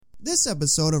This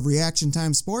episode of Reaction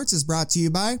Time Sports is brought to you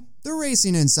by The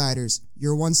Racing Insiders,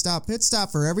 your one-stop pit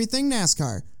stop for everything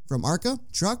NASCAR. From ARCA,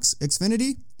 Trucks,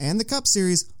 Xfinity, and the Cup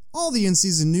Series, all the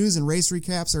in-season news and race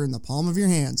recaps are in the palm of your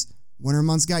hands. Winter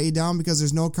months got you down because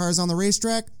there's no cars on the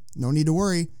racetrack? No need to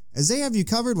worry, as they have you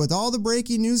covered with all the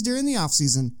breaking news during the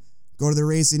off-season. Go to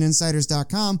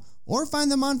theracinginsiders.com or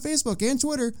find them on Facebook and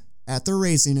Twitter at The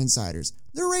Racing Insiders.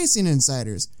 The Racing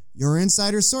Insiders, your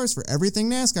insider source for everything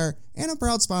NASCAR and a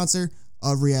proud sponsor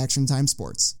of Reaction Time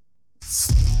Sports.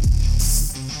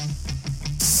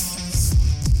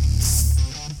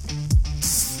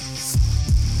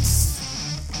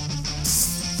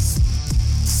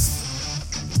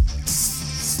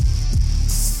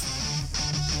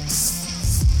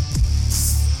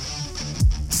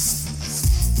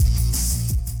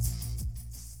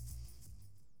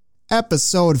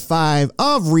 Episode 5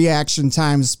 of Reaction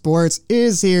Time Sports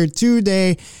is here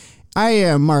today. I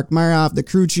am Mark Meyerhoff, the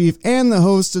crew chief and the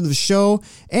host of the show,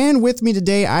 and with me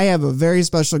today I have a very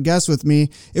special guest with me.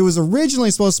 It was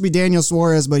originally supposed to be Daniel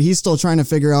Suarez, but he's still trying to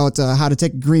figure out how to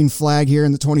take a green flag here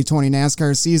in the 2020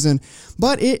 NASCAR season.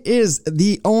 But it is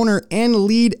the owner and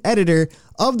lead editor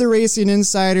of the Racing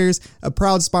Insiders, a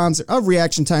proud sponsor of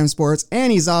Reaction Time Sports,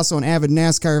 and he's also an avid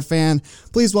NASCAR fan.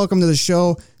 Please welcome to the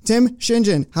show, Tim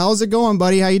Shingen. How's it going,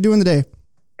 buddy? How you doing today?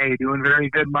 Hey, doing very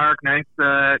good, Mark. Nice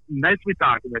to be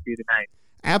talking with you tonight.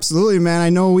 Absolutely, man. I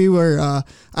know we were,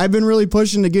 I've been really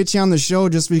pushing to get you on the show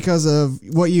just because of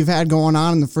what you've had going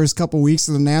on in the first couple weeks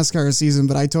of the NASCAR season,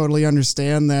 but I totally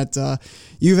understand that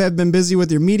you have been busy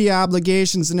with your media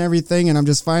obligations and everything, and I'm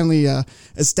just finally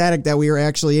ecstatic that we were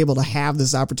actually able to have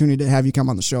this opportunity to have you come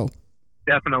on the show.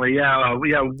 Definitely, yeah.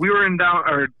 We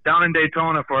were down in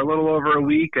Daytona for a little over a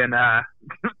week, and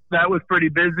that was pretty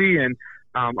busy, and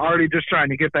already just trying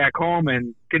to get back home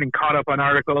and getting caught up on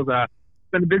articles.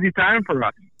 It's been a busy time for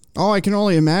us. Oh, I can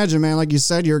only imagine, man. Like you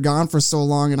said, you're gone for so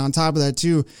long, and on top of that,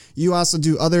 too, you also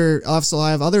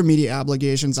have other media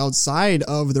obligations outside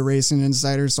of the Racing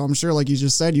Insiders. So I'm sure, like you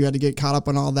just said, you had to get caught up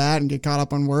on all that and get caught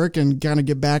up on work and kind of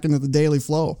get back into the daily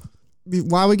flow.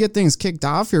 While we get things kicked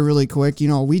off here really quick,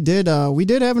 we did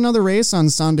have another race on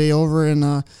Sunday over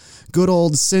in good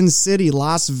old Sin City,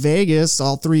 Las Vegas.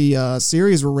 All three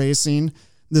series were racing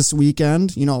this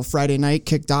weekend. Friday night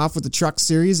kicked off with the Truck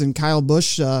Series, and Kyle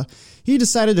Busch, he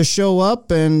decided to show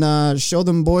up and show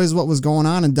them boys what was going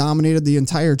on and dominated the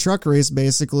entire truck race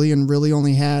basically, and really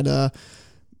only had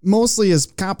mostly his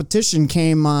competition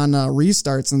came on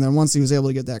restarts, and then once he was able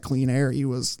to get that clean air, he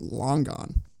was long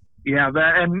gone. Yeah,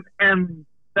 and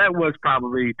that was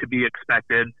probably to be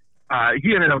expected.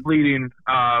 He ended up leading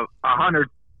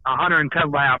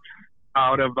 110 laps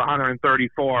out of the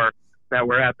 134 that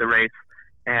were at the race.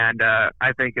 And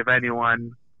I think if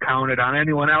anyone counted on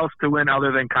anyone else to win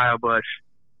other than Kyle Busch,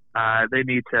 they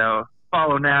need to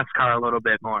follow NASCAR a little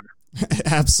bit more.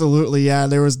 Absolutely, yeah.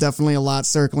 There was definitely a lot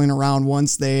circling around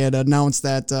once they had announced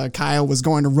that Kyle was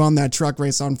going to run that truck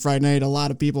race on Friday night. A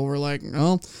lot of people were like,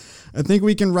 well, I think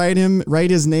we can write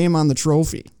his name on the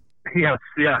trophy. Yes,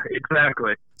 yeah,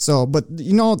 exactly. So, but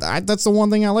that's the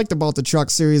one thing I liked about the Truck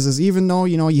Series is even though,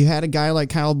 you had a guy like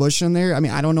Kyle Busch in there. I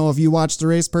mean, I don't know if you watched the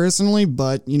race personally,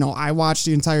 but, I watched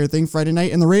the entire thing Friday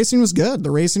night, and the racing was good.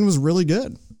 The racing was really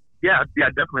good. Yeah,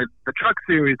 definitely. The Truck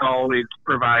Series always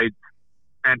provides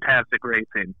fantastic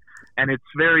racing, and it's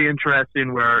very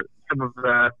interesting where some of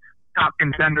the top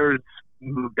contenders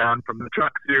moved on from the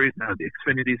Truck Series, now the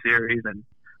Xfinity Series, and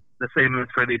the same was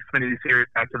for the Xfinity Series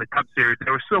back to the Cup Series.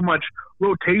 There was so much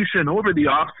rotation over the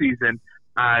off season.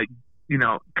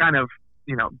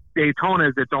 Daytona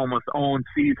is its almost own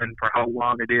season for how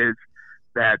long it is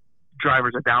that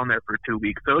drivers are down there for 2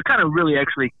 weeks. So it kind of really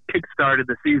actually kick-started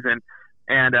the season.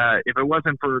 And if it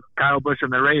wasn't for Kyle Busch in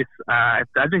the race, I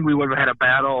think we would have had a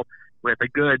battle with a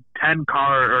good 10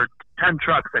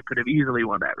 trucks that could have easily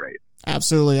won that race.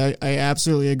 Absolutely. I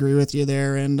absolutely agree with you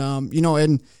there. And,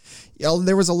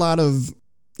 there was a lot of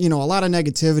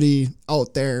negativity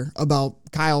out there about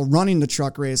Kyle running the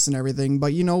truck race and everything.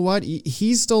 But you know what?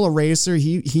 He's still a racer.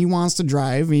 He wants to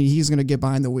drive. He's going to get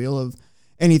behind the wheel of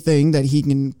anything that he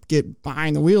can get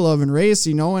behind the wheel of and race,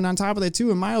 and on top of that too,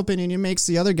 in my opinion, it makes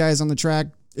the other guys on the track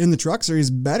in the Truck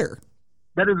Series better.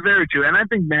 That is very true. And I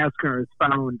think NASCAR has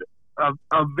found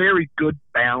a very good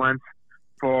balance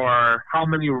for how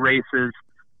many races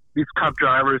these Cup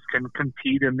drivers can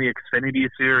compete in the Xfinity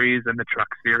Series and the Truck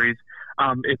Series.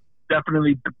 It's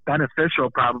definitely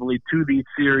beneficial probably to these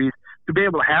series to be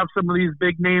able to have some of these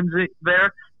big names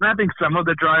there. And I think some of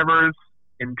the drivers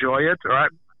enjoy it, or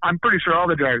I'm pretty sure all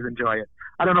the drivers enjoy it.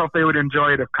 I don't know if they would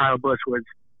enjoy it if Kyle Busch was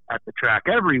at the track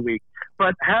every week,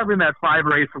 but having that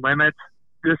 5-race limit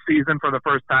this season for the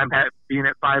first time, being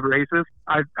at 5 races,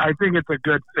 I think it's a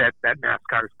good fit that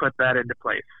NASCAR's put that into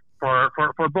place for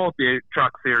both the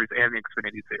Truck Series and the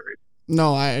Xfinity Series.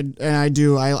 No, I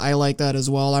do. I like that as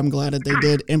well. I'm glad that they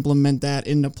did implement that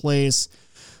into place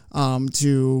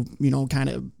to, kind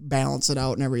of balance it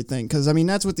out and everything. Because, I mean,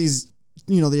 that's what these,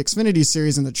 the Xfinity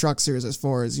Series and the Truck Series, as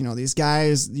far as, these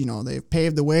guys, they've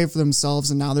paved the way for themselves,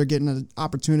 and now they're getting an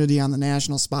opportunity on the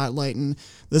national spotlight, and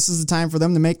this is the time for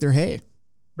them to make their hay.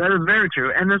 That is very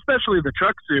true. And especially the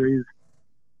Truck Series,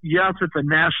 yes, it's a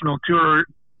national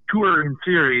touring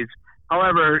series.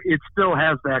 However, it still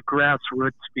has that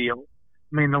grassroots feel.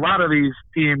 I mean, a lot of these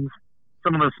teams,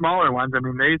 some of the smaller ones, I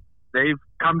mean, they've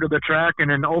come to the track in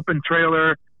an open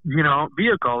trailer,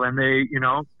 vehicle, and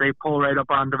they pull right up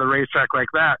onto the racetrack like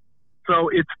that. So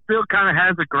it still kind of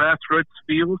has a grassroots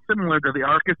feel similar to the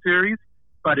ARCA series,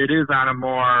 but it is on a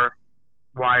more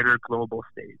wider global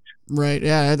stage. Right.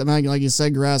 Yeah. I mean, like you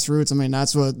said, grassroots. I mean,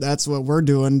 that's what we're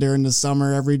doing during the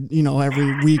summer. Every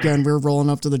weekend we're rolling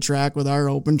up to the track with our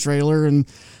open trailer and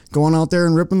going out there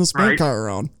and ripping the sprint car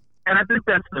around. And I think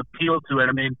that's the appeal to it.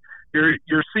 I mean,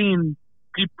 you're seeing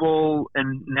people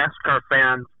and NASCAR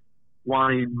fans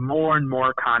wanting more and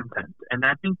more content. And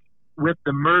I think with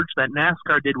the merge that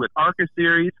NASCAR did with ARCA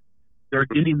series, they're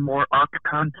getting more ARCA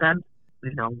content.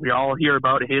 We all hear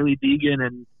about Hailie Deegan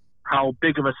and how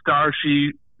big of a star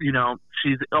she's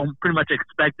pretty much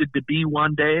expected to be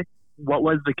one day. What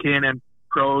was the Can-Am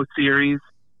Pro Series,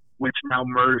 which now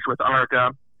merged with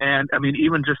ARCA. And, I mean,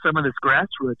 even just some of this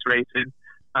grassroots racing,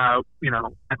 I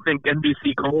think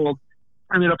NBC Gold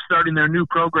ended up starting their new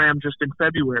program just in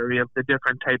February of the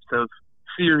different types of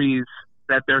series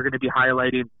that they're going to be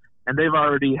highlighting. And they've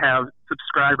already have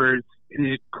subscribers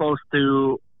close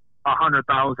to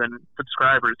 100,000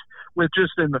 subscribers with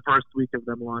just in the first week of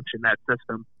them launching that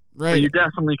system. Right. So you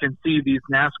definitely can see these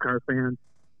NASCAR fans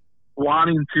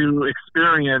wanting to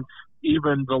experience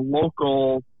even the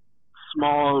local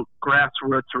small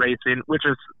grassroots racing, which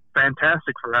is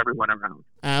fantastic for everyone around.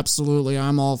 Absolutely.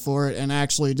 I'm all for it. And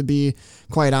actually, to be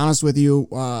quite honest with you,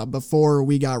 before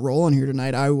we got rolling here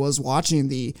tonight, I was watching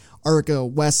the ARCA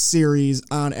West Series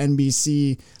on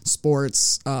NBC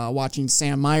Sports, watching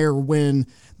Sam Meyer win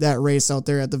that race out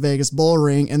there at the Vegas Bull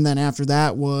Ring. And then after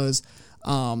that was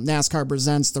NASCAR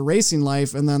Presents The Racing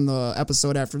Life. And then the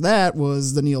episode after that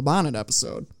was the Neil Bonnet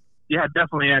episode. Yeah,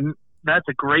 definitely. And that's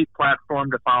a great platform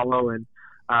to follow. And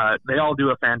they all do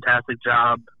a fantastic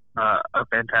job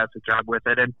with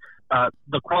it. And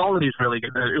the quality is really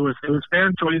good. It was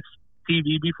Fan Choice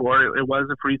TV before. It was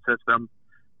a free system.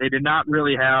 They did not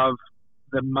really have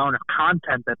the amount of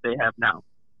content that they have now.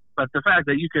 But the fact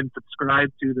that you can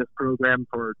subscribe to this program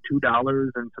for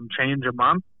 $2 and some change a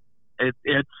month,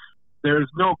 there's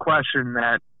no question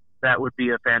that would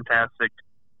be a fantastic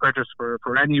purchase for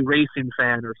any racing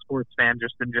fan or sports fan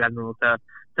just in general to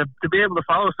be able to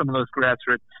follow some of those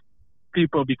grassroots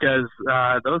people, because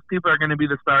those people are going to be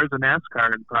the stars of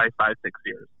NASCAR in probably 5-6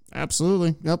 years.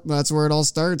 Absolutely. Yep. That's where it all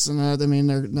starts. And I mean,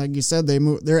 they're, like you said,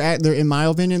 they're in my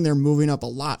opinion, they're moving up a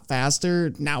lot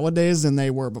faster nowadays than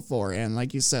they were before. And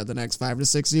like you said, the next 5 to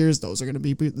 6 years, those are going to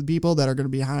be the people that are going to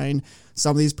be behind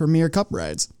some of these premier cup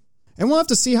rides. And we'll have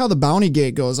to see how the bounty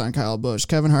gate goes on Kyle Busch.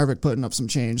 Kevin Harvick putting up some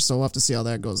change, so we'll have to see how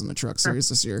that goes in the Truck Series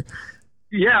this year.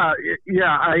 Yeah.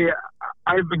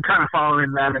 I've been kind of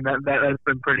following that, and that's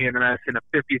been pretty interesting.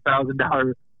 A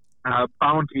 $50,000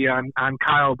 bounty on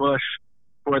Kyle Busch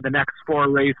for the next 4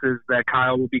 races that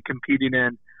Kyle will be competing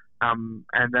in. And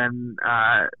then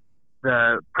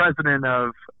the president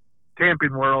of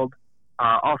Camping World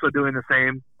also doing the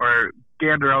same, or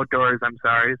Gander Outdoors, I'm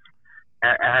sorry,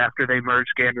 after they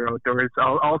merged Gander Outdoors,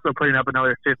 also putting up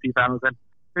another $50,000.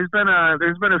 There's been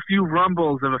a few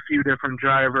rumbles of a few different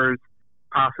drivers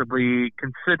possibly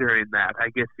considering that, I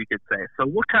guess you could say. So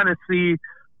we'll kind of see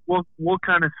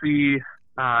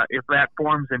if that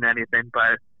forms in anything.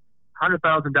 But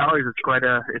 $100,000 is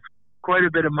quite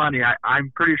a bit of money.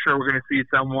 I'm pretty sure we're going to see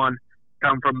someone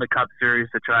come from the Cup Series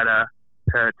to try to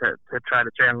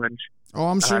challenge. Oh,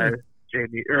 I'm sure.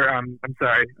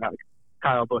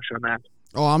 Kyle Busch on that.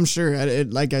 Oh, I'm sure.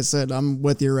 Like I said, I'm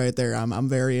with you right there. I'm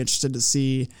very interested to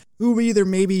see who either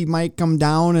maybe might come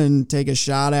down and take a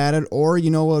shot at it, or,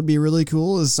 what would be really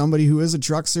cool is somebody who is a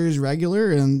Truck Series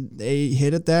regular and they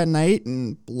hit it that night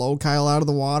and blow Kyle out of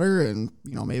the water and,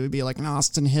 maybe be like an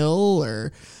Austin Hill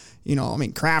or,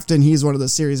 Crafton, he's one of the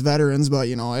series veterans, but,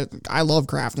 I love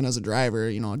Crafton as a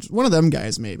driver, just one of them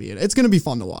guys maybe. It's going to be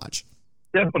fun to watch.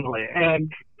 Definitely.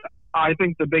 And I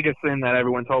think the biggest thing that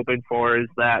everyone's hoping for is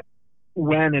that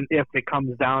when and if it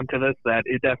comes down to this, that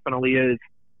it definitely is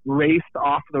raced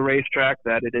off the racetrack,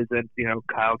 that it isn't,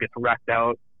 Kyle gets wrecked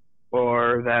out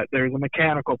or that there's a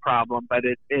mechanical problem, but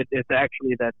it's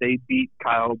actually that they beat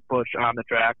Kyle Busch on the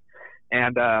track.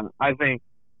 And I think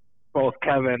both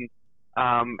Kevin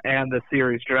and the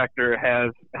series director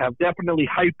have definitely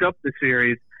hyped up the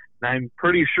series. And I'm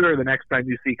pretty sure the next time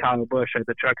you see Kyle Busch at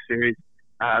the Truck Series,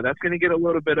 that's going to get a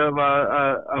little bit of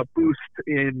a boost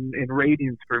in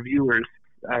ratings for viewers.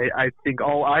 I think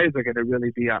all eyes are going to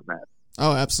really be on that.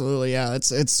 Oh, absolutely. Yeah.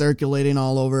 It's circulating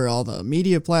all over all the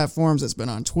media platforms. It's been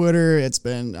on Twitter. It's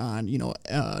been on,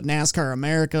 NASCAR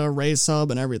America, Race Hub,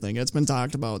 and everything. It's been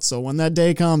talked about. So when that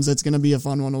day comes, it's going to be a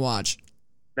fun one to watch.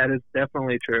 That is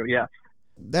definitely true. Yeah.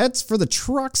 That's for the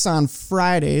trucks on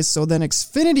Friday. So then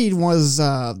Xfinity was,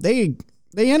 they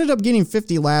ended up getting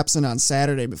 50 laps in on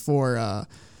Saturday before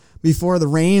the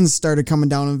rains started coming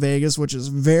down in Vegas, which is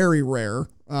very rare.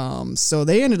 So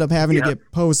they ended up having to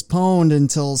get postponed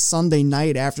until Sunday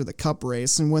night after the Cup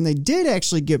race. And when they did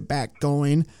actually get back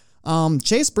going,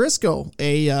 Chase Briscoe,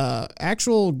 a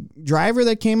actual driver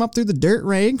that came up through the dirt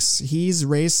ranks, he's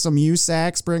raced some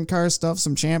USAC sprint car stuff,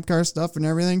 some champ car stuff and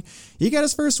everything. He got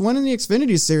his first win in the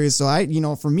Xfinity series.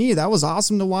 So for me, that was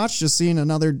awesome to watch, just seeing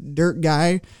another dirt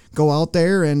guy go out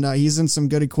there, and he's in some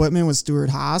good equipment with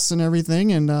Stewart-Haas and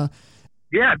everything. And,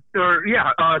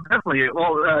 definitely.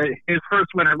 Well, his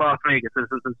first win at Las Vegas. This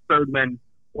is his third win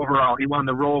overall. He won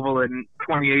the Roval in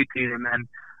 2018, and then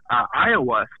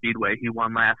Iowa Speedway he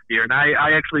won last year. And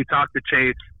I actually talked to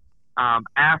Chase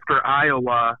after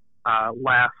Iowa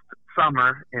last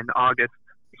summer in August.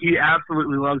 He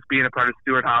absolutely loves being a part of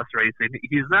Stewart-Haas racing.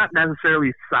 He's not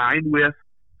necessarily signed with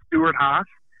Stewart-Haas.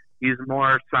 He's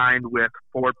more signed with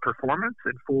Ford Performance,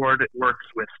 and Ford works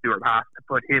with Stewart-Haas to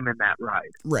put him in that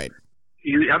ride. Right.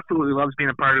 He absolutely loves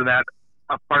being a part of that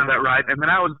ride. And then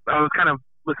I was kind of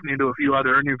listening to a few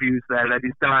other interviews that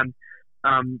he's done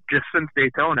just since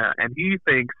Daytona, and he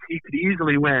thinks he could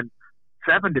easily win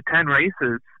 7 to 10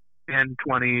 races in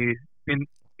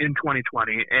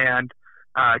 2020. And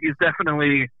he's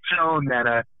definitely shown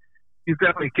that he's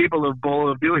definitely capable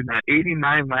of doing that.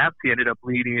 89 laps he ended up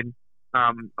leading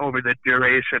over the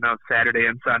duration of Saturday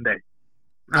and Sunday.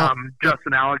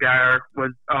 Justin Allgaier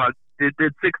was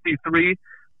did 63,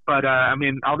 but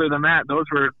other than that, those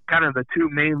were kind of the two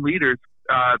main leaders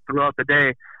throughout the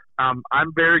day.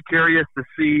 I'm very curious to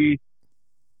see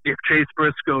if Chase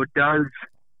Briscoe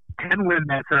can win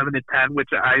that 7 to 10, which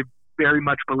I very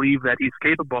much believe that he's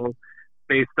capable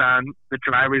based on the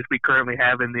drivers we currently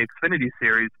have in the Xfinity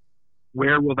Series.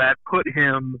 Where will that put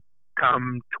him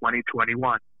come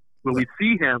 2021? Will we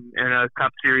see him in a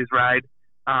Cup Series ride?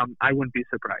 I wouldn't be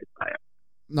surprised by it.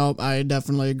 Nope, I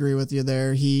definitely agree with you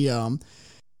there.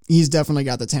 He's definitely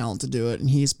got the talent to do it, and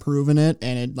he's proven it.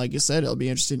 And like you said, it'll be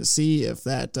interesting to see if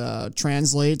that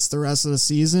translates the rest of the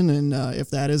season. And if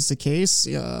that is the case,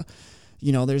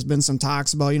 there's been some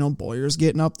talks about, Bowyer's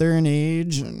getting up there in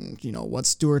age, and, what's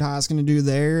Stewart-Haas going to do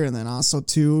there. And then also,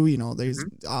 too, there's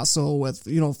also with,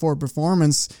 Ford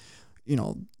Performance,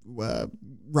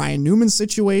 Ryan Newman's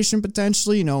situation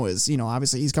potentially,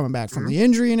 obviously he's coming back from the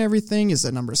injury and everything. Is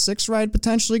the number 6 ride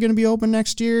potentially going to be open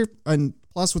next year? And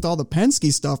plus with all the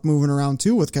Penske stuff moving around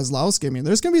too with Keselowski,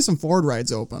 there's going to be some Ford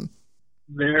rides open.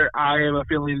 I have a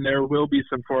feeling there will be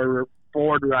some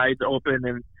Ford rides open,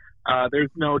 and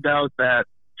there's no doubt that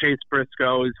Chase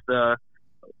Briscoe is the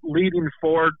leading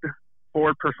Ford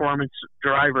Performance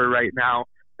driver right now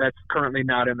that's currently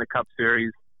not in the Cup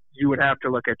Series. You would have to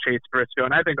look at Chase Briscoe.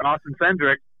 And I think Austin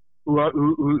Cindric,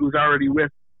 who's already with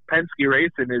Penske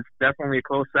Racing, is definitely a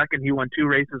close second. He won 2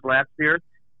 races last year,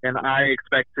 and I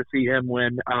expect to see him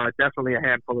win definitely a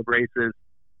handful of races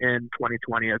in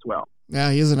 2020 as well.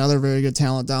 Yeah, he's another very good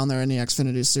talent down there in the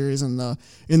Xfinity Series and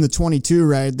in the 22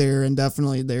 ride there, and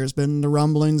definitely there's been the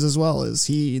rumblings as well. Is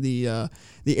he the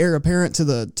heir apparent to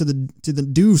the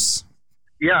Deuce?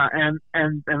 Yeah, and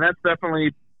that's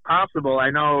definitely possible.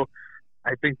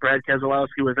 I think Brad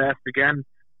Keselowski was asked again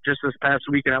just this past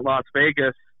weekend at Las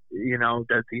Vegas,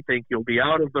 does he think he'll be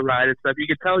out of the ride and stuff. You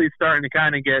could tell he's starting to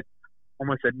kind of get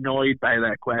almost annoyed by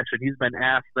that question. He's been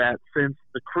asked that since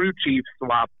the crew chief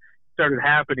swap started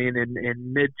happening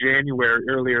in mid-January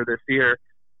earlier this year.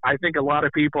 I think a lot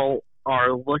of people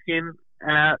are looking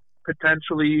at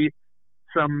potentially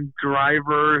some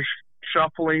driver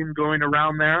shuffling going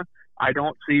around there. I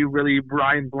don't see really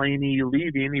Ryan Blaney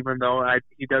leaving, even though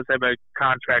he does have a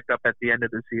contract up at the end of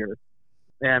this year.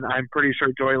 And I'm pretty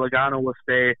sure Joey Logano will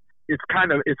stay. It's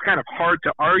kind of hard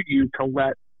to argue to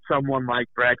let someone like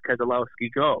Brad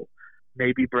Keselowski go.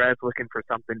 Maybe Brad's looking for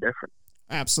something different.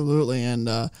 Absolutely, and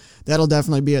that'll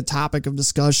definitely be a topic of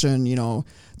discussion,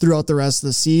 throughout the rest of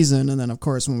the season. And then, of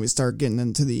course, when we start getting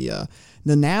into the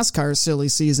NASCAR silly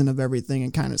season of everything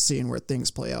and kind of seeing where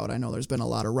things play out. I know there's been a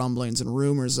lot of rumblings and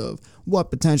rumors of what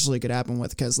potentially could happen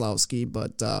with Keselowski,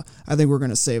 but I think we're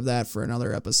going to save that for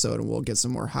another episode, and we'll get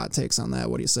some more hot takes on that.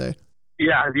 What do you say?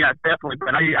 Yeah, definitely.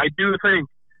 But I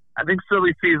think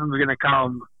silly season's going to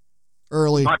come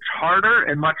early, much harder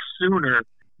and much sooner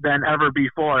than ever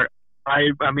before.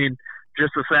 I mean,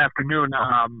 just this afternoon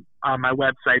on my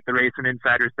website,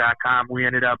 theracinginsiders.com,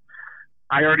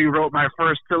 I already wrote my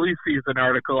first silly season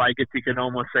article, I guess you can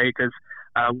almost say, because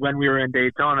when we were in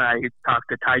Daytona, I talked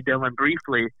to Ty Dillon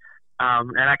briefly,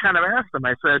 and I kind of asked him,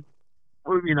 I said,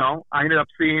 well, I ended up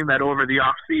seeing that over the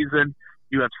off season,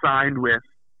 you have signed with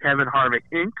Kevin Harvick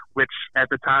Inc., which at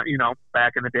the time,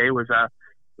 back in the day was a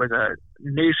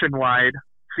nationwide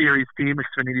series team,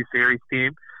 Xfinity series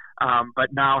team.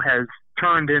 But now has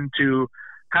turned into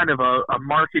kind of a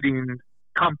marketing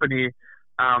company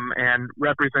and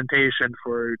representation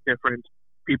for different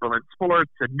people in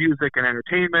sports and music and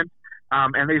entertainment.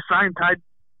 And they signed Ty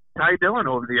Dillon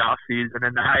over the offseason.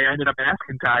 And I ended up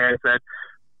asking Ty, I said,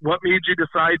 what made you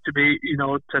decide to be,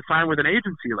 to sign with an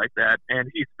agency like that? And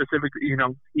he specifically,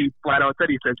 he flat out said,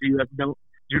 he says,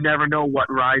 you never know what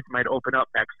rides might open up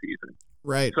next season.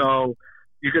 Right. So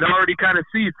you could already kind of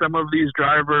see some of these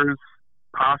drivers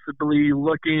possibly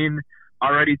looking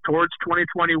already towards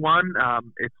 2021.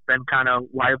 It's been kind of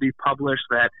widely published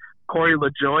that Corey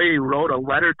LaJoie wrote a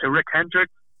letter to Rick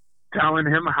Hendricks telling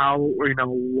him how,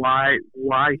 why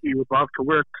he would love to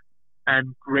work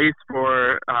and race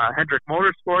for Hendrick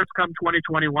Motorsports come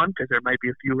 2021, because there might be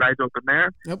a few rides open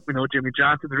there. Yep. We know Jimmy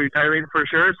Johnson's retiring for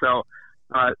sure. So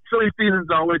silly season's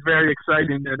always very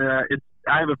exciting, and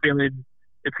I have a feeling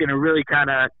it's going to really kind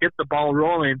of get the ball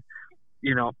rolling,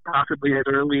 possibly as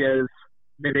early as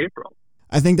mid-April.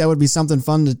 I think that would be something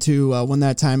fun to do when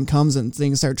that time comes and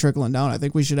things start trickling down. I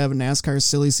think we should have a NASCAR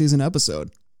silly season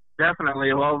episode.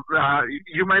 Definitely. Well,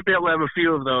 you might be able to have a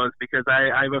few of those, because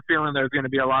I have a feeling there's going to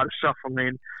be a lot of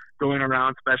shuffling going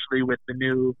around, especially with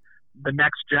the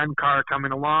next gen car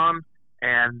coming along,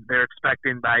 and they're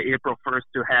expecting by April 1st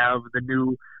to have the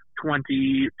new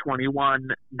 2021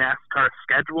 NASCAR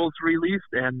schedules released,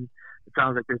 and it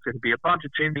sounds like there's going to be a bunch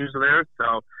of changes there.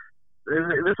 So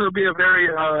this will be a very,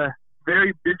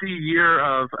 very busy year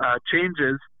of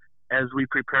changes as we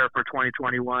prepare for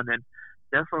 2021, and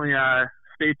definitely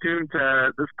stay tuned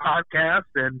to this podcast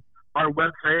and our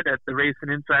website at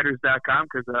theracinginsiders.com,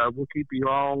 because we'll keep you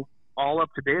all up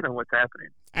to date on what's happening.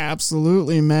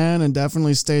 Absolutely, man, and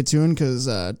definitely stay tuned, because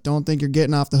don't think you're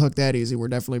getting off the hook that easy. We're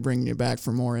definitely bringing you back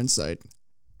for more insight.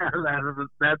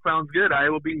 That sounds good. I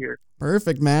will be here.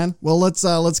 Perfect, man. Well,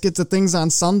 let's get to things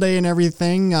on Sunday and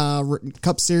everything.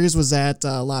 Cup Series was at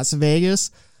Las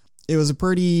Vegas. It was a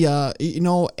pretty, in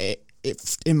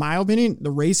my opinion,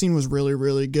 the racing was really,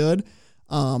 really good.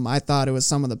 I thought it was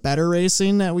some of the better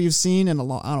racing that we've seen in a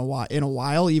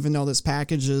while, even though this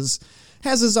package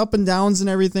has its up and downs and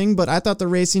everything. But I thought the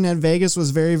racing at Vegas was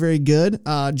very, very good.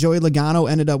 Joey Logano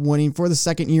ended up winning for the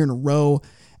second year in a row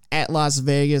at Las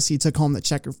Vegas. He took home the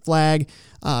checkered flag.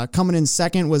 Coming in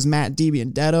second was Matt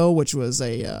DiBenedetto, which was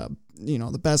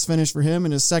the best finish for him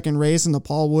in his second race in the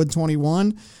Paul Wood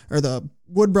 21, or the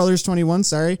Wood Brothers 21,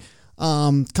 sorry.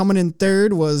 Coming in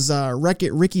third was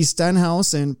Ricky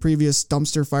Stenhouse, and previous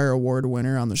Dumpster Fire Award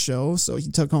winner on the show. So he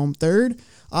took home third.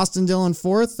 Austin Dillon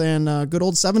fourth, and good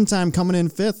old 7-time coming in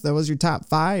fifth. That was your top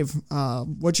five.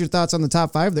 What's your thoughts on the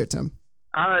top five there, Tim?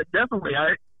 Definitely.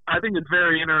 I think it's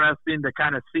very interesting to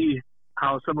kind of see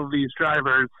how some of these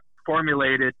drivers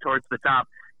formulated towards the top.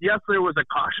 Yes, there was a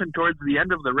caution towards the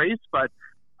end of the race, but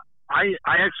I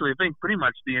actually think pretty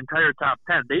much the entire top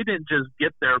 10, they didn't just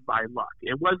get there by luck.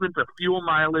 It wasn't a fuel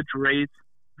mileage race.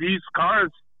 These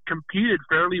cars competed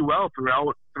fairly well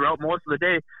throughout most of the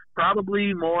day,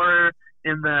 probably more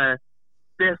in the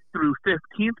 5th through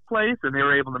 15th place, and they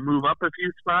were able to move up a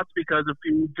few spots because a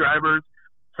few drivers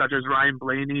such as Ryan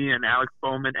Blaney and Alex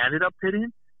Bowman ended up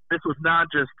pitting. This was not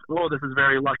just, this is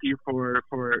very lucky for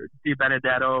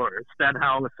DiBenedetto or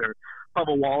Stenhouse or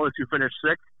Bubba Wallace, who finished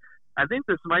sixth. I think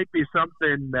this might be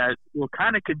something that will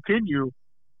kind of continue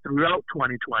throughout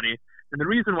 2020. And the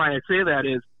reason why I say that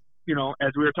is,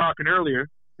 as we were talking earlier,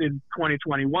 in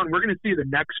 2021, we're going to see the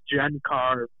next gen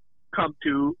car come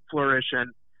to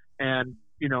fruition and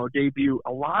debut.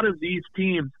 A lot of these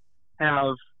teams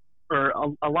have, or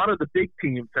a lot of the big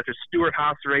teams such as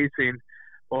Stewart-Haas Racing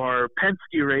or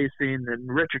Penske Racing and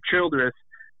Richard Childress,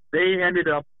 they ended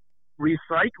up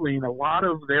recycling a lot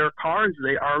of their cars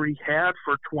they already had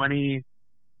for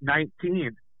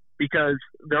 2019, because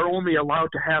they're only allowed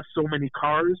to have so many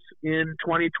cars in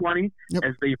 2020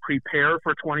 as they prepare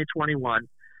for 2021.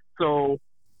 So,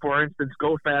 for instance,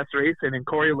 Go Fast Racing and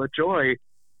Corey LaJoie,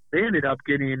 they ended up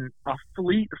getting a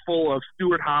fleet full of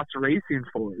Stewart-Haas Racing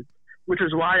Fords, which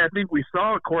is why I think we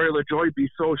saw Corey LaJoie be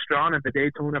so strong at the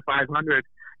Daytona 500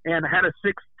 and had a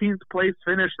 16th place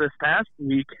finish this past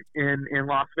week in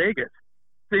Las Vegas.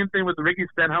 Same thing with Ricky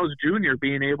Stenhouse Jr.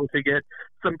 being able to get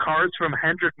some cars from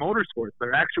Hendrick Motorsports.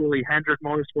 They're actually Hendrick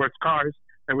Motorsports cars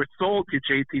that were sold to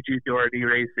JTG Doherty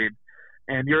Racing.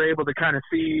 And you're able to kind of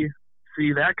see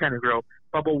that kind of growth.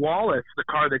 Bubba Wallace, the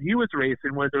car that he was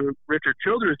racing was a Richard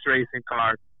Childress Racing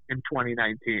car in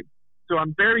 2019. So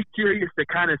I'm very curious to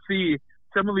kind of see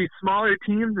some of these smaller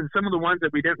teams and some of the ones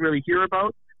that we didn't really hear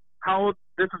about, how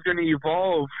this is going to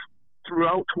evolve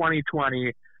throughout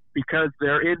 2020, because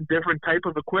they're in different type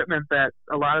of equipment that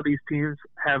a lot of these teams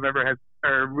have ever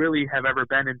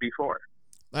been in before.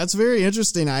 That's very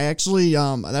interesting. I actually,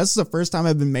 that's the first time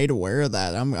I've been made aware of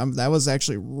that. That was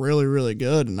actually really, really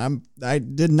good. And I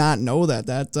did not know that.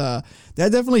 That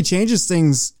definitely changes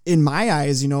things in my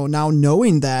eyes, now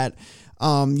knowing that,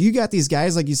 you got these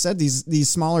guys, like you said, these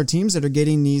smaller teams that are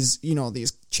getting these,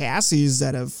 these chassis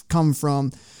that have come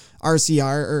from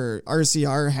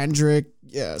RCR, Hendrick,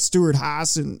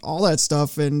 Stewart-Haas and all that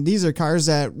stuff. And these are cars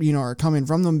that, are coming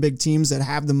from them big teams that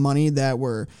have the money, that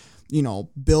were,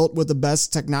 built with the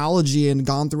best technology and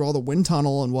gone through all the wind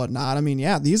tunnel and whatnot. I mean,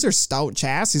 yeah, these are stout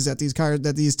chassis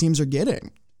that these teams are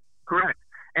getting. Correct.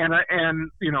 And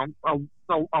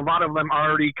a lot of them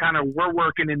already kind of were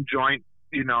working in joint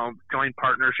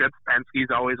partnerships. Penske's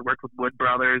always worked with Wood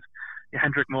Brothers.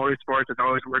 Hendrick Motorsports has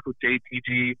always worked with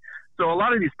JTG. So a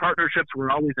lot of these partnerships were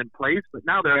always in place, but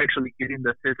now they're actually getting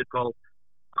the physical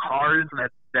cars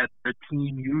that the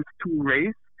team used to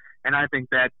race. And I think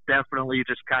that definitely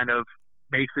just kind of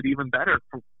makes it even better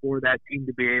for that team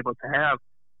to be able to have.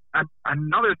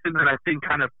 Another thing that I think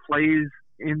kind of plays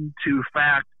into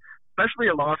fact, especially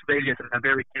at Las Vegas, and I'm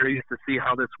very curious to see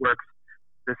how this works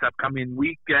this upcoming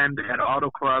weekend at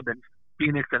Auto Club and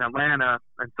Phoenix and Atlanta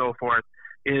and so forth,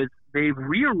 is they've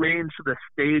rearranged the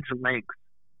stage lengths,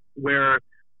 where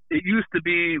it used to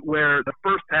be where the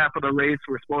first half of the race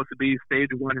were supposed to be stage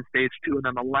 1 and stage 2, and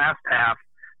then the last half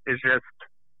is just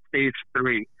stage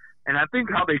 3. And I think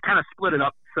how they kind of split it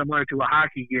up similar to a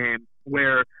hockey game,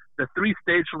 where the 3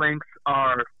 stage lengths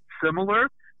are similar.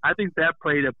 I think that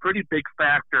played a pretty big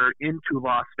factor into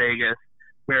Las Vegas,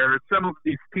 where some of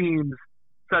these teams,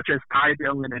 such as Ty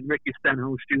Dillon and Ricky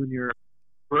Stenhouse Jr.,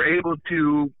 were able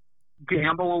to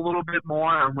gamble a little bit more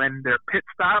on when their pit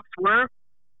stops were,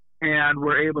 and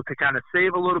were able to kind of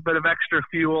save a little bit of extra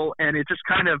fuel. And it just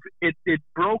kind of, it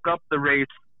broke up the race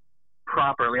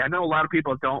properly. I know a lot of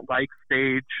people don't like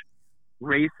stage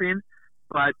racing,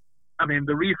 but I mean,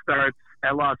 the restarts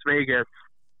at Las Vegas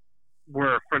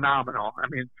were phenomenal. I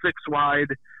mean, 6 wide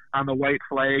on the white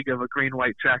flag of a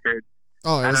green-white checkered.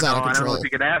 Oh, it was out of control. I don't know if you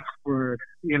could ask for,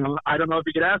 I don't know if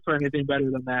you could ask for anything better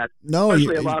than that. No,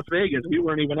 especially at Las Vegas. We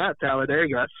weren't even at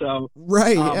Talladega, so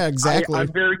right, yeah, exactly.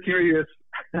 I'm very curious.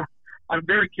 I'm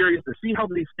very curious to see how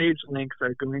these stage links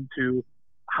are going to,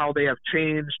 how they have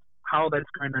changed, how that's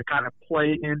going to kind of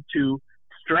play into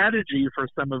strategy for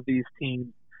some of these teams.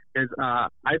 Is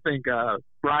I think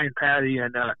Brian Patty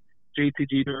and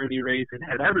JTG Doherty Racing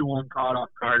had everyone caught off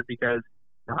guard, because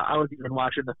I was even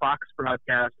watching the Fox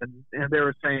broadcast, and they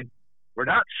were saying, we're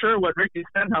not sure what Ricky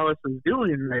Stenhouse is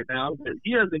doing right now, but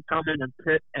he hasn't come in and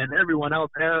pit, and everyone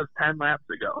else has 10 laps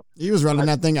ago. He was running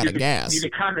that thing out of gas. You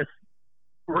could kind of,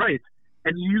 right,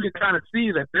 and you could kind of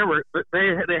see that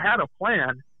they had a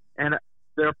plan, and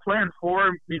their plan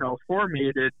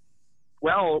formated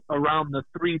well around the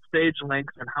 3 stage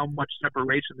lengths and how much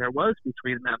separation there was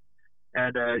between them.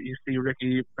 And you see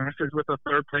Ricky finishes with a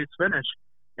 3rd place finish.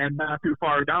 And not too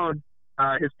far down,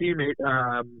 his teammate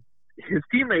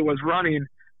was running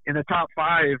in the top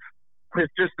 5 with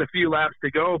just a few laps to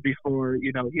go before,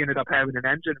 he ended up having an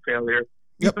engine failure.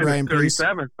 Yep, Ryan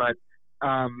 37th, but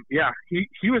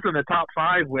he was in the top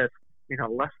 5 with,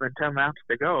 less than 10 laps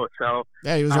to go. So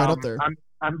yeah, he was right up there.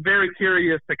 I'm very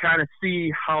curious to kind of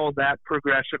see how that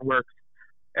progression works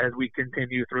as we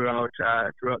continue throughout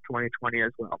 2020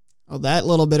 as well. Well, that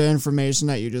little bit of information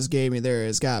that you just gave me there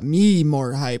has got me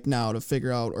more hyped now to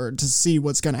figure out, or to see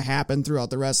what's going to happen throughout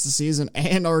the rest of the season,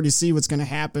 and already see what's going to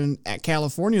happen at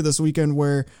California this weekend,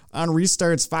 where on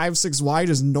restarts 5-6 wide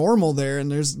is normal there, and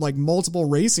there's like multiple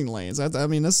racing lanes. I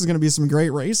mean, this is going to be some great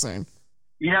racing.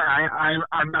 Yeah,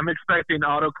 I'm expecting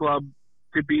Auto Club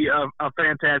to be a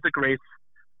fantastic race.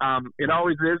 It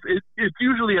always is. It's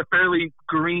usually a fairly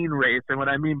green race, and what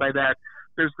I mean by that,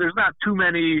 there's not too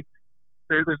many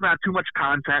there's not too much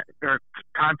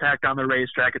contact on the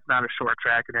racetrack. It's not a short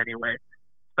track in any way,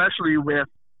 especially with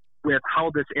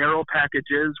how this aero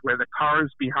package is, where the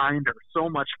cars behind are so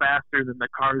much faster than the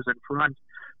cars in front.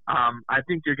 I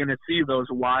think you're going to see the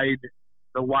wide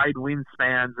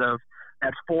wingspans of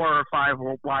that 4 or 5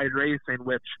 wide racing,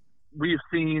 which we've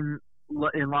seen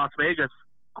in Las Vegas,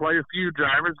 quite a few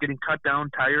drivers getting cut down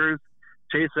tires.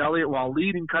 Chase Elliott, while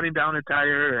leading, cutting down a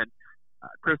tire, and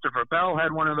Christopher Bell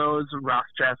had one of those. Ross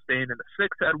Chastain in the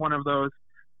 6 had one of those.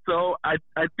 So I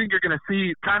think you're going to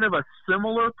see kind of a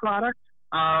similar product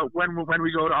when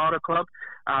we go to Auto Club.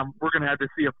 We're going to have to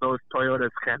see if those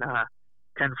Toyotas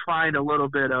can find a little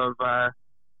bit of a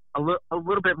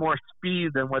little bit more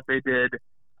speed than what they did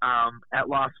at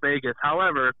Las Vegas.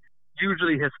 However,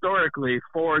 usually historically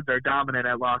Fords are dominant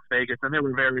at Las Vegas, and they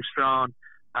were very strong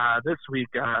this week.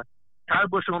 Kyle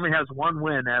Busch only has 1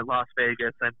 win at Las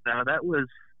Vegas, and that was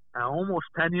almost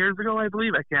 10 years ago, I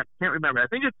believe. I can't remember. I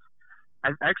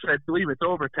believe it's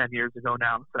over 10 years ago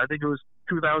now. So I think it was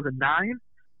 2009.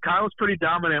 Kyle's pretty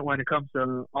dominant when it comes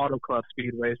to Auto Club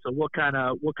Speedway, so we'll kind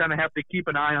of have to keep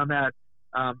an eye on that.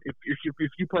 If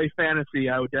you play fantasy,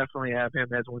 I would definitely have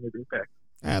him as one of your picks.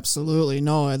 Absolutely.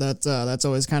 No, that's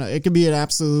always kind of, it could be an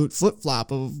absolute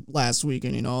flip-flop of last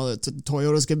weekend, that the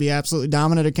Toyotas could be absolutely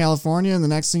dominant at California, and the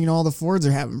next thing you know, all the Fords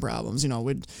are having problems.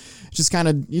 We'd just kind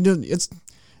of,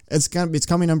 it's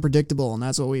coming unpredictable, and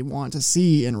that's what we want to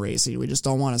see in racing. We just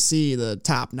don't want to see the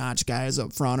top-notch guys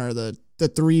up front, or the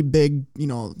 3 big,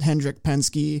 Hendrick,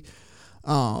 Penske,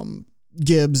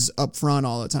 Gibbs up front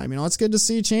all the time. It's good to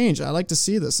see change. I like to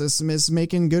see this. This is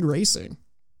making good racing.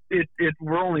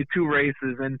 We're only 2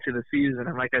 races into the season,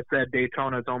 and like I said,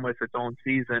 Daytona is almost its own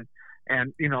season.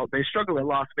 And they struggle at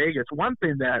Las Vegas. One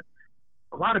thing that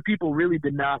a lot of people really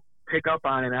did not pick up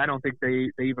on, and I don't think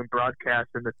they even broadcast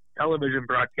in the television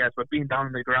broadcast, but being down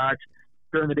in the garage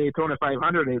during the Daytona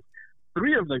 500, is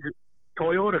 3 of the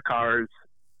Toyota cars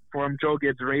from Joe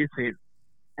Gibbs Racing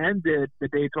ended the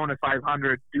Daytona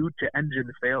 500 due to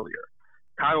engine failure.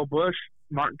 Kyle Busch,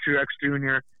 Martin Truex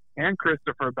Jr., and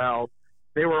Christopher Bell,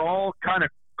 they were all kind of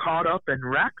caught up in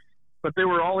wrecks, but they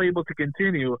were all able to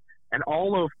continue, and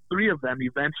all of 3 of them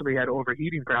eventually had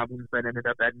overheating problems that ended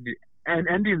up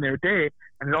ending their day,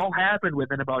 and it all happened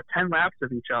within about 10 laps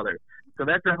of each other. So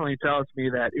that definitely tells me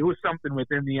that it was something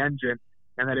within the engine,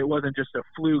 and that it wasn't just a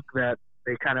fluke that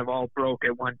they kind of all broke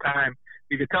at one time.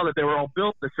 You could tell that they were all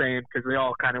built the same because they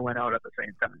all kind of went out at the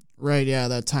same time. Right, yeah,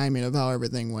 that timing of how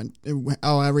everything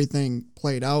how everything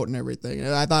played out and everything.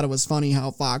 I thought it was funny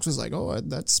how Fox was like, "Oh,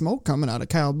 that smoke coming out of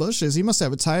Kyle Busch's. He must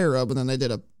have a tire up." And then they did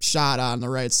a shot on the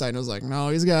right side, and it was like, "No,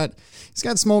 he's got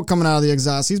smoke coming out of the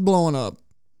exhaust. He's blowing up."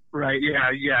 Right,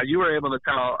 yeah. You were able to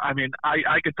tell. I mean,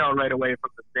 I could tell right away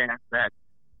from the stands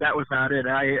that was not it.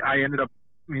 I ended up,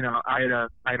 I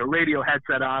had a radio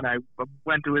headset on. I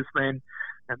went to his thing.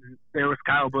 And there was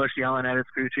Kyle Busch yelling at his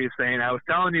crew chief saying, "I was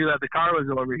telling you that the car was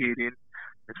overheating."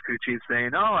 His crew chief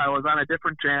saying, "Oh, I was on a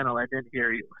different channel. I didn't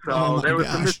hear you." So there was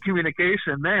some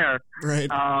miscommunication there. Right.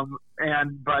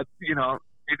 But you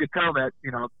could tell that,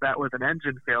 that was an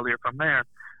engine failure from there.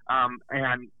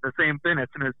 And the same thing as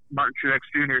soon as Martin Truex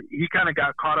Jr., he kind of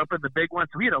got caught up in the big one.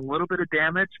 So he had a little bit of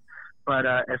damage. But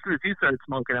as soon as he started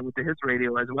smoking, I went to his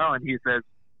radio as well. And he says,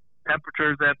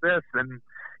 temperatures at this. And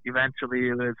eventually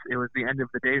it was the end of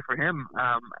the day for him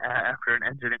after an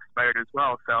engine expired as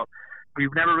well. So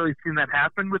we've never really seen that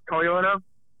happen with Toyota,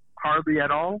 hardly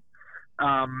at all.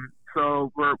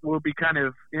 So we'll be kind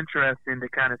of interesting to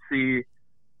kind of see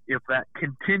if that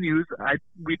continues.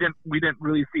 We didn't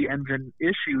really see engine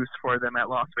issues for them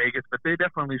at Las Vegas, but they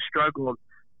definitely struggled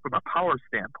from a power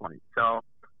standpoint. So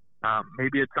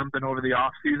maybe it's something over the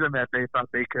off season that they thought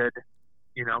they could,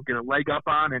 get a leg up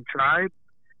on and try.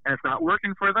 And it's not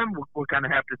working for them. We'll kind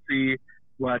of have to see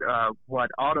what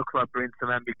Auto Club brings to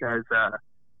them, because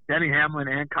Denny Hamlin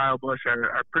and Kyle Busch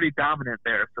are pretty dominant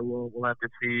there. So we'll have to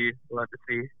see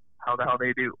how the hell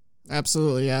they do.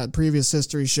 Absolutely, yeah. Previous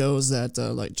history shows that,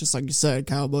 just like you said,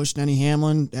 Kyle Busch, Denny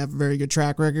Hamlin have a very good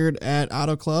track record at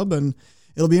Auto Club, and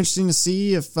it'll be interesting to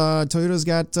see if Toyota's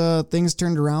got things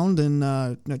turned around in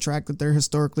a track that they're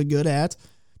historically good at,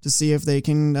 to see if they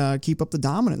can keep up the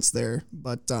dominance there.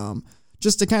 But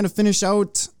just to kind of finish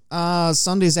out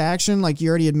Sunday's action, like you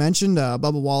already had mentioned,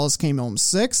 Bubba Wallace came home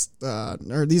 6th.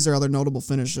 Or these are other notable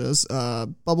finishes.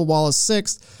 Bubba Wallace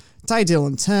 6th, Ty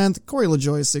Dillon 10th, Corey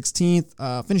LaJoie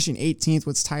 16th, finishing 18th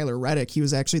with Tyler Reddick. He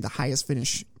was actually the highest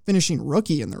finishing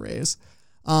rookie in the race.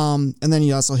 And then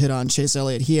you also hit on Chase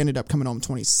Elliott. He ended up coming home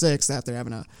 26th after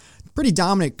having a pretty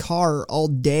dominant car all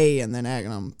day, and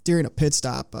then during a pit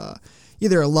stop,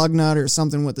 either a lug nut or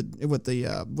something with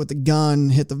the gun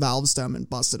hit the valve stem and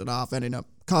busted it off, ending up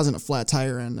causing a flat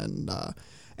tire and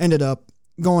ended up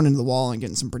going into the wall and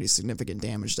getting some pretty significant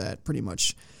damage that pretty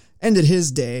much ended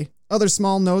his day. Other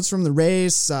small notes from the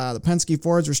race, the Penske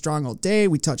Fords were strong all day.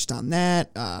 We touched on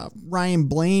that. Ryan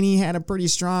Blaney had a pretty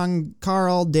strong car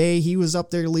all day. He was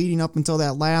up there leading up until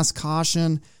that last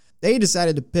caution. They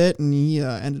decided to pit, and he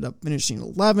ended up finishing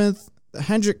 11th. The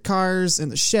Hendrick cars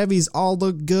and the Chevys all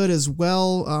look good as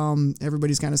well.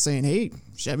 Everybody's kind of saying, hey,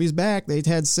 Chevy's back. They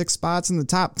had 6 spots in the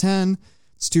top 10.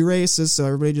 It's 2 races, so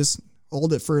everybody just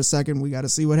hold it for a second. We got to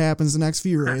see what happens the next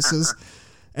few races.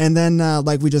 And then,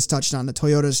 like we just touched on, the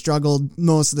Toyota struggled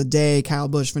most of the day. Kyle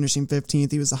Busch finishing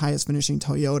 15th. He was the highest finishing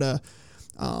Toyota.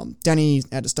 Denny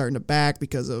had to start in the back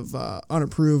because of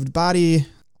unapproved body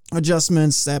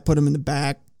adjustments. That put him in the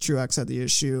back. Truex had the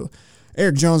issue.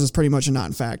 Eric Jones was pretty much a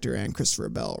non-factor, and Christopher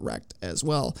Bell wrecked as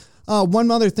well. One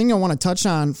other thing I want to touch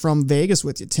on from Vegas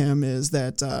with you, Tim, is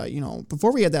that,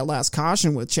 before we had that last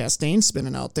caution with Chastain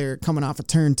spinning out there coming off of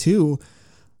turn 2,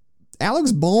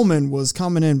 Alex Bowman was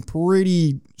coming in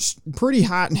pretty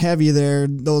hot and heavy there,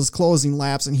 those closing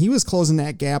laps, and he was closing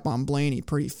that gap on Blaney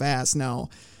pretty fast. Now,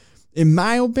 in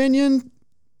my opinion,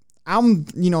 I'm,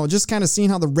 just kind of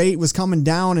seeing how the rate was coming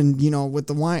down and, with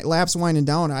the laps winding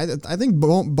down, I think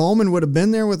Bowman would have been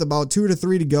there with about 2 to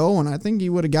 3 to go, and I think he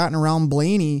would have gotten around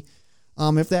Blaney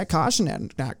if that caution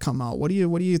had not come out. What do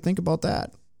you think about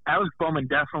that? Alex Bowman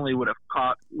definitely would have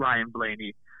caught Ryan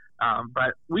Blaney.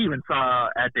 But we even saw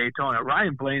at Daytona,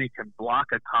 Ryan Blaney can block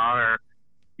a car.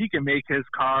 He can make his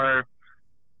car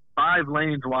 5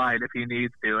 lanes wide if he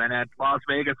needs to. And at Las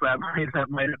Vegas, that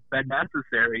might have been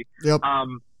necessary. Yep.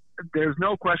 There's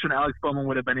no question Alex Bowman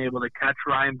would have been able to catch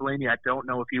Ryan Blaney. I don't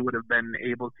know if he would have been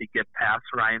able to get past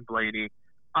Ryan Blaney.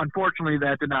 Unfortunately,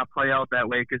 that did not play out that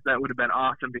way because that would have been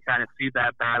awesome to kind of see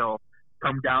that battle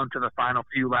come down to the final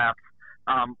few laps.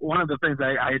 One of the things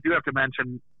I do have to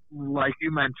mention, like you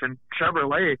mentioned,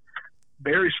 Chevrolet,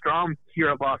 very strong here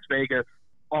at Las Vegas.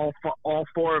 All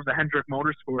 4 of the Hendrick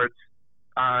Motorsports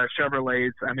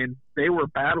Chevrolets, I mean, they were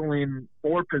battling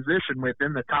for position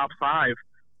within the top 5,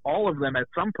 all of them at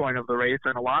some point of the race,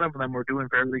 and a lot of them were doing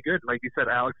fairly good. Like you said,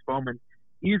 Alex Bowman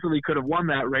easily could have won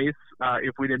that race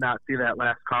if we did not see that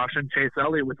last caution. Chase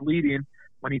Elliott was leading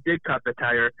when he did cut the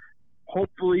tire.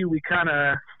 Hopefully we kind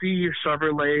of see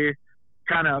Chevrolet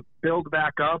kind of build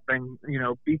back up and,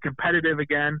 be competitive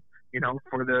again,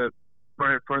 for the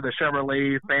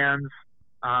Chevrolet fans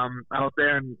out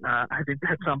there. And I think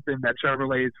that's something that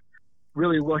Chevrolet is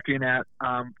really looking at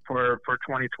for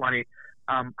 2020.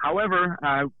 However,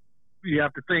 you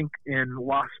have to think in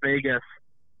Las Vegas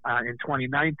in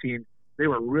 2019, they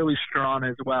were really strong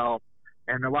as well.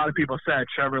 And a lot of people said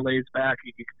Chevrolet's back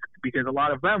because a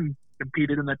lot of them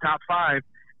competed in the top 5.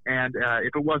 And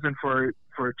if it wasn't for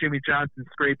Jimmy Johnson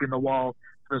scraping the wall,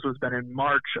 this was been in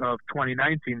March of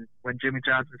 2019 when Jimmy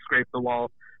Johnson scraped the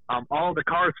wall, all the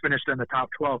cars finished in the top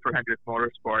 12 for Hendrick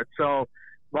Motorsports. So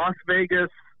Las Vegas,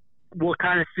 we'll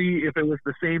kind of see if it was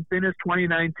the same thing as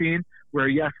 2019, where,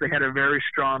 yes, they had a very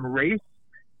strong race,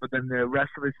 but then the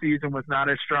rest of the season was not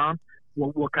as strong.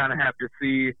 We'll kind of have to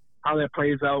see how that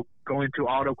plays out going to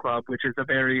Auto Club, which is a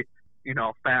very,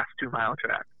 fast 2-mile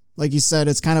track. Like you said,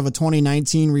 it's kind of a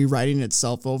 2019 rewriting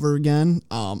itself over again.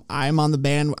 I'm on the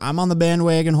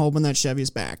bandwagon hoping that Chevy's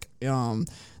back.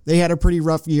 They had a pretty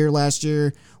rough year last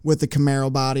year with the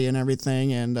Camaro body and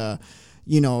everything. And,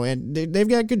 and they've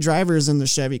got good drivers in the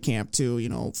Chevy camp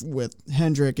too, with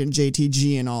Hendrick and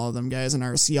JTG and all of them guys in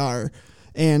RCR.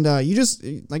 And you just,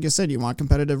 like I said, you want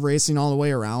competitive racing all the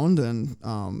way around. And,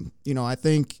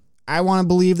 I want to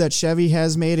believe that Chevy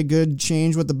has made a good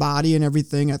change with the body and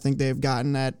everything. I think they've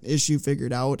gotten that issue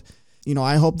figured out.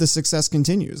 I hope the success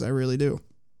continues. I really do.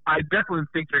 I definitely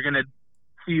think you're going to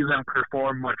see them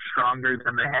perform much stronger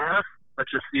than they have.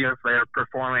 Let's just see if they're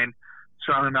performing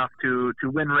strong enough to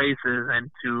win races and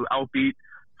to outbeat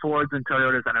Fords and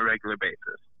Toyotas on a regular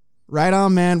basis. Right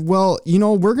on, man. Well,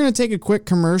 we're going to take a quick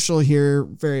commercial here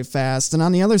very fast. And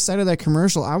on the other side of that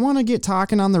commercial, I want to get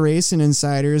talking on the Racing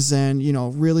Insiders and,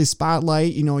 really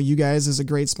spotlight, you guys as a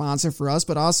great sponsor for us,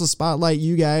 but also spotlight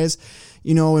you guys,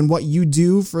 and what you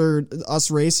do for us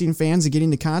racing fans and getting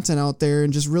the content out there,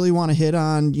 and just really want to hit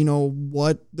on,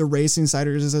 what the Racing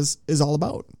Insiders is all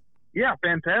about. Yeah,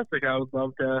 fantastic. I'd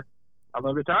love to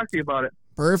talk to you about it.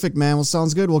 Perfect, man. Well,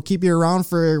 sounds good. We'll keep you around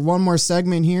for one more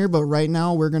segment here, but right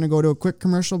now we're going to go to a quick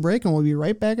commercial break, and we'll be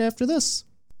right back after this.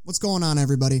 What's going on,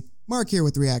 everybody? Mark here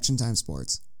with Reaction Time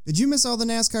Sports. Did you miss all the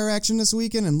NASCAR action this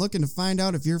weekend and looking to find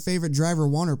out if your favorite driver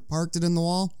won or parked it in the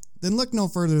wall? Then look no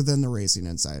further than the Racing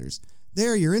Insiders. They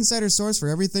are your insider source for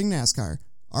everything NASCAR.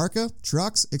 ARCA,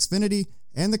 Trucks, Xfinity,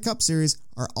 and the Cup Series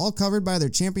are all covered by their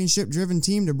championship-driven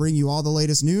team to bring you all the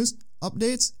latest news,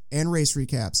 updates, and race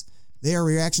recaps. They are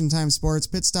Reaction Time Sports'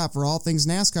 pit stop for all things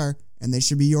NASCAR, and they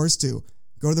should be yours too.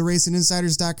 Go to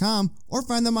theracinginsiders.com or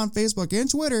find them on Facebook and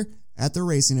Twitter at The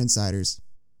Racing Insiders.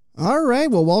 All right,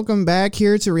 well, welcome back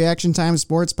here to Reaction Time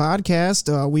Sports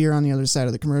Podcast. We are on the other side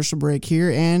of the commercial break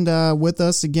here, and with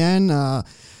us again,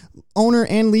 owner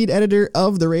and lead editor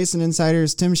of The Racing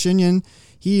Insiders, Tim Shinyan.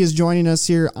 He is joining us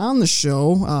here on the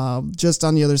show. Just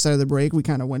on the other side of the break, we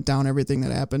kind of went down everything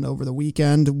that happened over the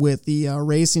weekend with the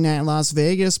racing at Las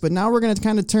Vegas, but now we're going to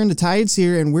kind of turn the tides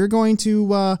here, and we're going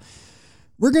to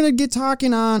get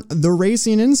talking on the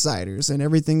Racing Insiders and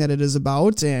everything that it is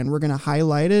about, and we're going to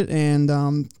highlight it. And,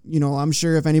 I'm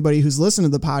sure if anybody who's listened to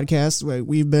the podcast,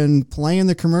 we've been playing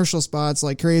the commercial spots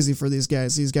like crazy for these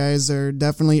guys. These guys are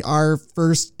definitely our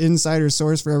first insider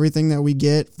source for everything that we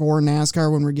get for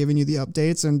NASCAR when we're giving you the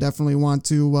updates, and definitely want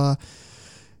to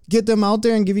get them out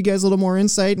there and give you guys a little more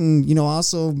insight. And,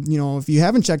 also, if you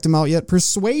haven't checked them out yet,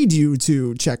 persuade you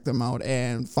to check them out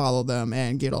and follow them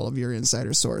and get all of your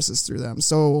insider sources through them.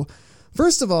 So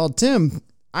first of all, Tim,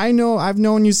 I know I've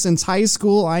known you since high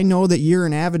school. I know that you're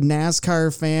an avid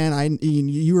NASCAR fan.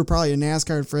 You were probably a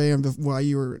NASCAR fan while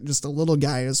you were just a little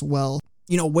guy as well.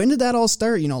 When did that all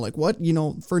start? For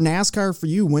NASCAR for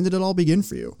you, when did it all begin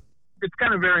for you? It's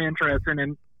kind of very interesting,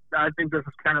 and I think this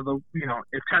is kind of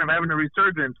it's kind of having a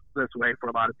resurgence this way for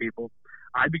a lot of people.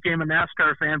 I became a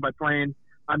NASCAR fan by playing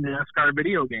a NASCAR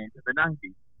video game in the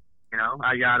 90s.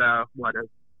 I got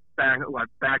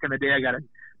back in the day, I got a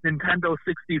Nintendo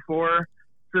 64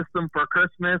 system for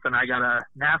Christmas, and I got a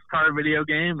NASCAR video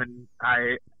game, and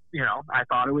I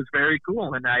thought it was very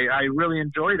cool, and I really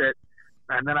enjoyed it.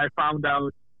 And then I found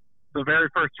out the very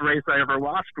first race I ever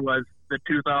watched was the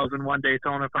 2001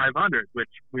 Daytona 500, which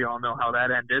we all know how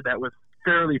that ended. That was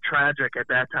fairly tragic at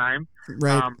that time.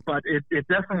 Right. But it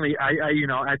definitely,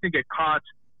 I think it caught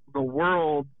the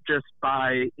world just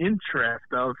by interest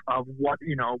of what,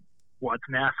 what's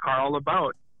NASCAR all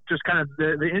about. Just kind of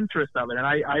the interest of it. And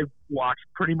I've watched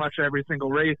pretty much every single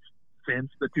race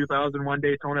since the 2001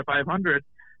 Daytona 500,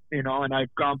 and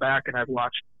I've gone back and I've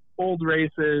watched old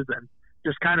races and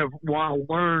just kind of want to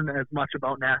learn as much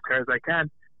about NASCAR as I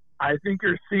can. I think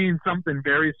you're seeing something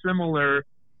very similar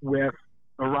with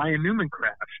the Ryan Newman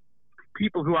crash.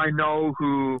 People who I know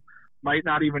who might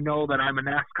not even know that I'm a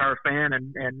NASCAR fan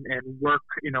and work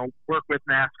with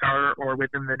NASCAR or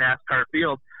within the NASCAR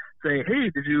field say, hey,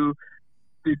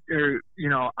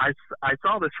 I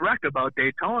saw this wreck about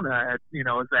Daytona.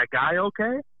 Is that guy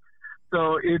okay?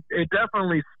 So it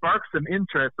definitely sparks some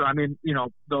interest. So,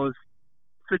 those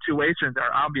situations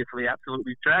are obviously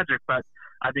absolutely tragic, but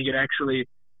I think it actually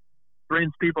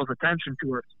brings people's attention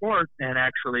to our sport and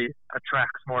actually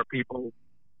attracts more people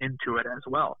into it as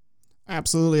well.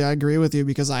 Absolutely. I agree with you,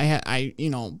 because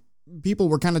people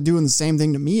were kind of doing the same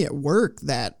thing to me at work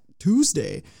that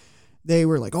Tuesday. They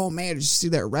were like, oh man, did you see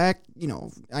that wreck?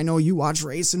 I know you watch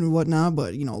racing and whatnot,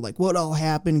 but what all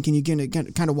happened? Can you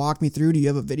kind of walk me through? Do you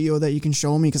have a video that you can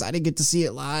show me? Cause I didn't get to see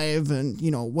it live, and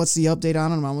what's the update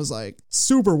on him? I was like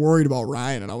super worried about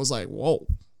Ryan, and I was like, whoa.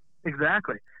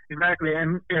 Exactly.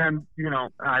 And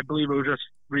I believe it was just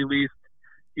released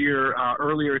here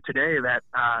earlier today that,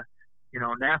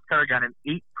 NASCAR got an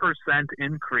 8%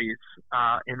 increase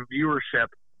in viewership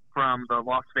from the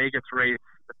Las Vegas race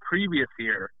the previous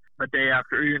year. The day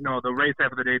after, the race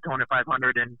after the Daytona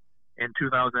 500 in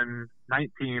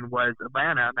 2019 was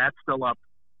Atlanta, and that's still up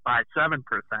by 7%.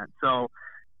 So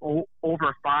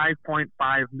over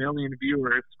 5.5 million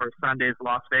viewers for Sunday's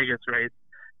Las Vegas race.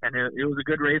 And it was a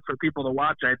good race for people to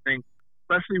watch, I think,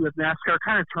 especially with NASCAR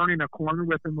kind of turning a corner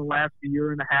within the last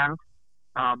year and a half.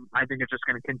 I think it's just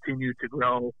going to continue to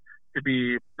grow to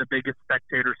be the biggest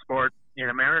spectator sport in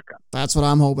America. That's what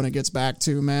I'm hoping it gets back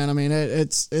to, man.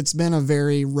 It's been a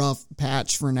very rough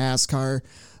patch for NASCAR.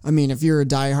 If you're a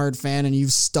diehard fan and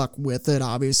you've stuck with it,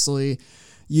 obviously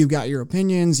you've got your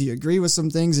opinions, you agree with some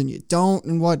things and you don't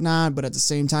and whatnot, but at the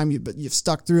same time, you've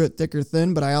stuck through it thick or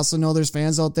thin. But I also know there's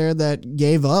fans out there that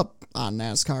gave up on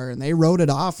NASCAR and they wrote it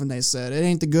off and they said, it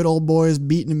ain't the good old boys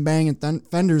beating and banging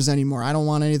fenders anymore. I don't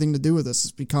want anything to do with this.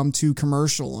 It's become too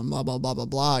commercial and blah, blah, blah, blah,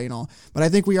 blah, But I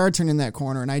think we are turning that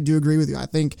corner, and I do agree with you. I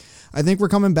think we're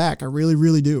coming back. I really,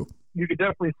 really do. You could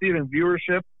definitely see it in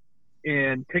viewership,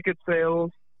 in ticket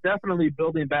sales, definitely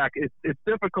building back. It's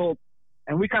difficult.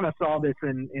 And we kind of saw this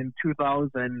in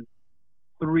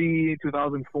 2003,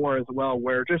 2004 as well,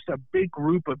 where just a big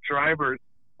group of drivers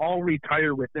all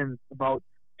retire within about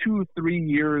 2-3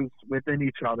 years within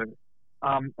each other.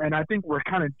 And I think we're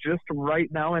kind of just right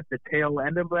now at the tail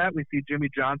end of that. We see Jimmy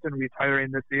Johnson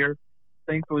retiring this year.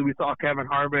 Thankfully, we saw Kevin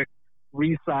Harvick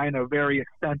re-sign a very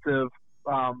extensive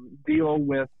deal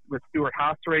with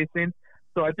Stewart-Haas Racing.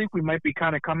 So I think we might be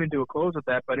kind of coming to a close with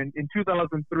that. But in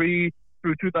 2003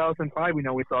 through 2005, we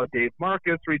know we saw Dave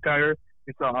Marcus retire.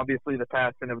 We saw obviously the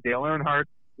passing of Dale Earnhardt,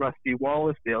 Rusty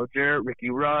Wallace, Dale Jarrett, Ricky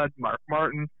Rudd, Mark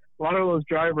Martin. A lot of those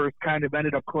drivers kind of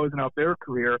ended up closing out their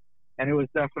career, and it was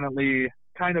definitely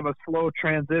kind of a slow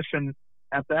transition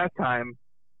at that time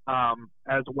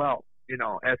as well,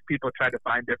 as people try to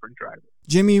find different drivers.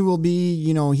 Jimmy will be,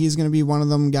 he's going to be one of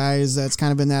them guys that's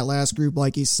kind of in that last group,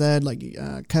 like he said, like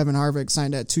Kevin Harvick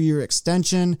signed that 2-year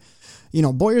extension.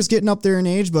 Bowyer's getting up there in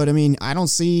age, but I mean, I don't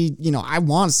see, I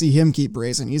want to see him keep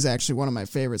racing. He's actually one of my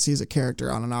favorites. He's a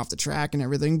character on and off the track and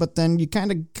everything, but then you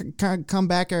kind of come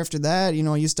back after that,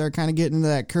 you start kind of getting into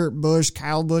that Kurt Busch,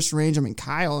 Kyle Busch range. I mean,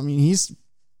 Kyle, he's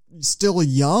still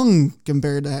young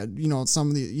compared to, some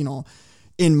of the,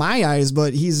 in my eyes,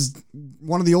 but he's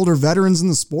one of the older veterans in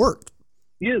the sport.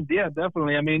 He is, yeah,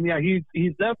 definitely. I mean, yeah,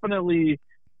 he's definitely,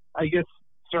 I guess,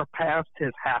 surpassed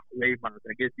his halfway mark,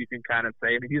 I guess you can kind of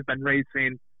say. I mean, he's been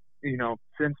racing,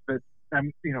 since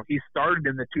he started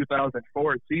in the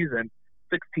 2004 season,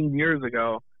 16 years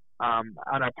ago, on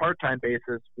a part-time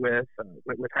basis with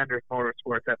Hendrick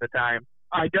Motorsports at the time.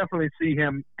 I definitely see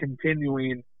him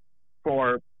continuing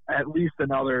for at least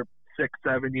another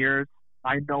 6-7 years.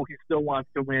 I know he still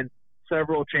wants to win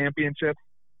several championships.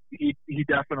 He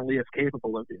definitely is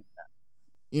capable of doing that.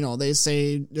 They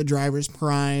say the driver's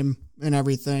prime and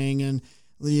everything, and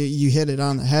you hit it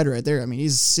on the head right there. I mean,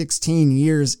 he's 16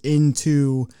 years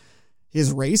into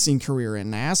his racing career in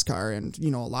NASCAR, and,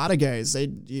 a lot of guys, if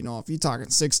you're talking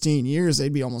 16 years,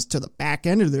 they'd be almost to the back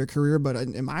end of their career, but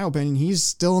in my opinion, he's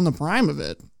still in the prime of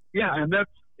it. Yeah, and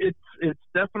it's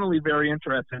definitely very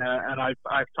interesting, and I've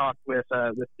talked with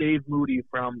Dave Moody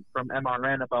from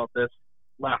MRN about this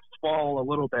last fall a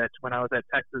little bit when I was at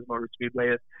Texas Motor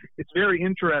Speedway. It's very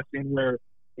interesting where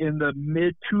in the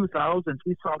mid 2000s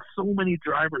we saw so many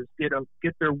drivers get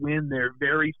their win their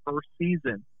very first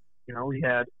season. We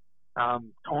had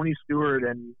Tony Stewart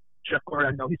and Jeff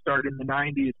Gordon. I know he started in the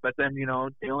 90s, but then Dale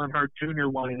Earnhardt Jr.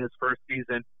 won in his first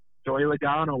season. Joey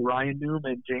Logano, Ryan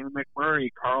Newman, Jamie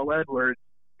McMurray, Carl Edwards,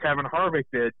 Kevin Harvick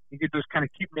did. You could just kind of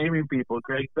keep naming people.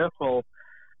 Greg Biffle,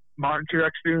 Martin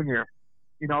Truex Jr.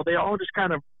 They all just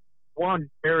kind of won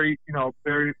very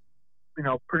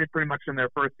pretty much in their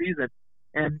first season.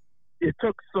 And it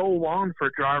took so long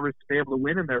for drivers to be able to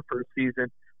win in their first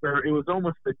season, where it was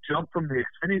almost the jump from the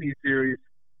Xfinity Series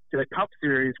to the Cup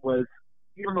Series was,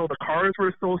 even though the cars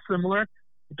were so similar,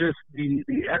 just the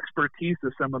expertise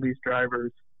of some of these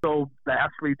drivers so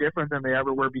vastly different than they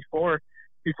ever were before.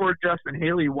 Before Justin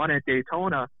Haley won at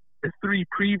Daytona, the 3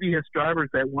 previous drivers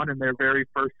that won in their very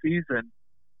first season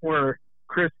were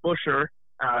Chris Buescher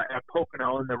at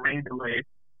Pocono in the rain delay,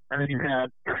 and then you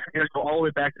go all the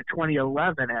way back to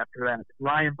 2011 after that,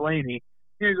 Ryan Blaney.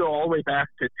 You go all the way back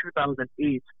to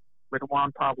 2008 with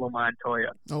Juan Pablo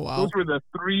Montoya. Oh, wow. Those were the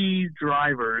 3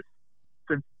 drivers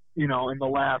since, in the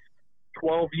last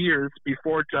 12 years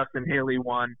before Justin Haley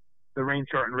won the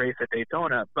rain-shortened race at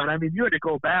Daytona. But, I mean, you had to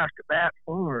go back that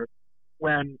far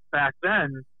when back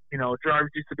then,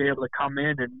 drivers used to be able to come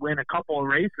in and win a couple of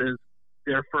races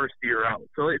their first year out.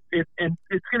 So it's going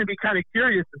to be kind of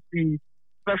curious to see,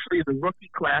 especially the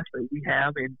rookie class that we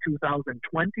have in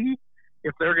 2020,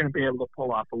 if they're going to be able to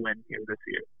pull off a win here this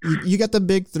year. You got the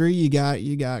big 3. You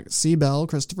got C. Bell,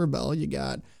 Christopher Bell. You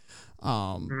got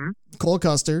Cole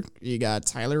Custer. You got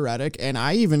Tyler Reddick. And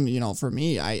I even, for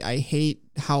me, I hate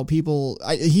how people,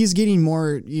 he's getting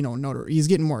more, he's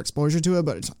getting more exposure to it,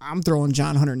 but I'm throwing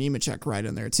John Hunter Nemechek right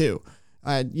in there too.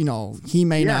 He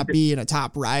may not be in a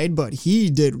top ride, but he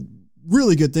did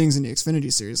really good things in the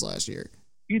Xfinity Series last year.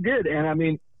 He did, and I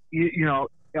mean,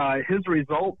 his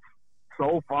results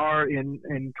so far in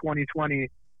 2020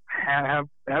 have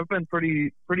been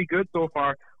pretty good so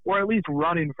far, or at least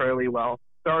running fairly well.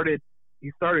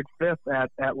 He started 5th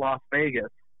at Las Vegas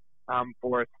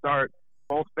for a start.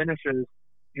 Both finishes,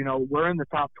 were in the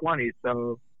top 20,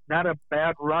 so not a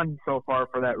bad run so far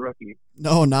for that rookie.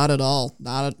 No, not at all.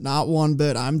 Not one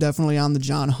bit. I'm definitely on the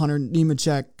John Hunter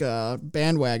Nemechek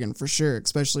bandwagon for sure,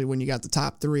 especially when you got the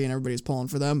top 3 and everybody's pulling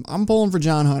for them. I'm pulling for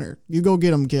John Hunter. You go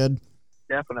get him, kid.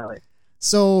 Definitely.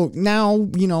 So now,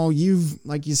 you've,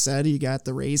 like you said, you got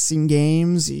the racing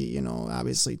games.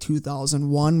 Obviously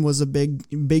 2001 was a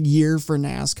big year for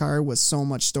NASCAR with so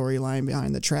much storyline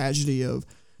behind the tragedy of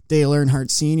Dale Earnhardt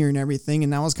Sr. and everything.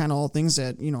 And that was kind of all things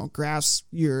that, grasped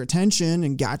your attention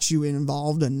and got you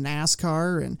involved in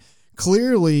NASCAR and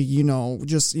clearly, you know,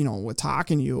 just, you know, with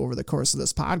talking to you over the course of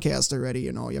this podcast already,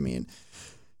 you know, I mean,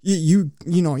 you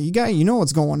know, you know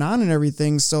what's going on and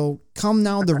everything. So come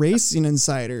now, the Racing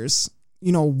Insiders,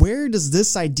 you know, where does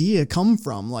this idea come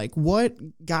from? Like, what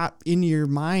got in your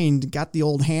mind, got the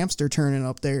old hamster turning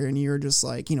up there, and you're just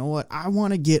like, you know what, I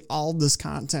want to get all this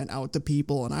content out to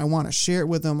people, and I want to share it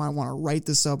with them. I want to write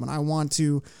this up, and I want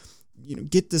to, you know,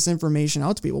 get this information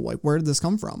out to people. Like, where did this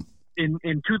come from? In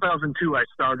 2002, I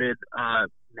started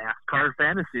NASCAR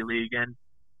Fantasy League, and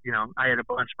you know, I had a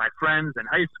bunch of my friends in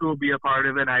high school be a part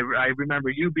of it. I remember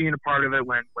you being a part of it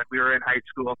when we were in high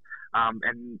school.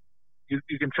 And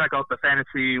you can check out the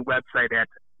fantasy website at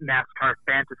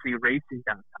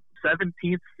NASCARFantasyRacing.com.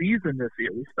 17th season this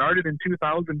year. We started in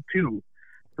 2002.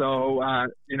 So,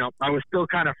 you know, I was still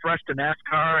kind of fresh to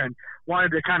NASCAR and wanted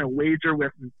to kind of wager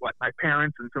with my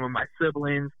parents and some of my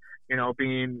siblings, you know,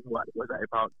 being, what was I,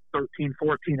 about 13,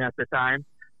 14 at the time.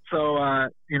 So,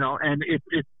 you know, and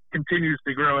it continues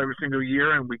to grow every single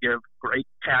year, and we give great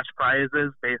cash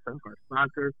prizes based on our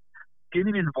sponsors.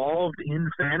 Getting involved in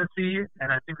fantasy,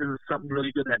 and I think this is something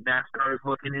really good that NASCAR is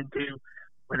looking into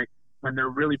when they're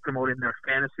really promoting their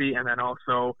fantasy, and then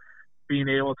also being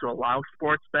able to allow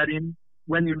sports betting.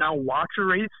 When you now watch a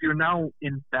race, you're now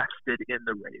invested in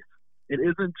the race. It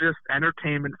isn't just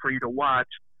entertainment for you to watch.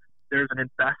 There's an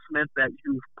investment that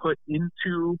you've put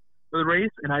into the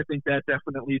race, and I think that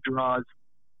definitely draws,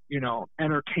 you know,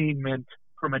 entertainment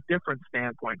from a different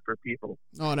standpoint for people.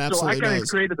 Oh, it absolutely So I kind of does.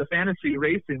 created the Fantasy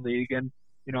Racing League, and,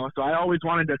 you know, so I always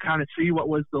wanted to kind of see what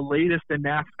was the latest in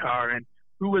NASCAR and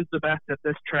who was the best at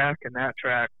this track and that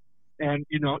track. And,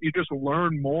 you know, you just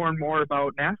learn more and more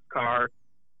about NASCAR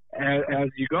as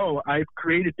you go. I've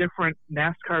created different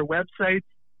NASCAR websites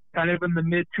kind of in the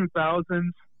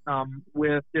mid-2000s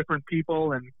with different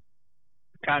people, and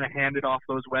kind of handed off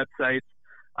those websites.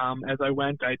 As I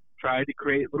went, I tried to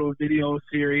create little video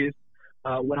series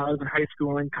when I was in high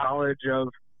school and college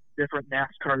of different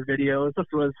NASCAR videos. This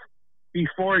was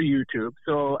before YouTube,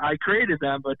 so I created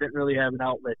them but didn't really have an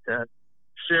outlet to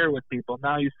share with people.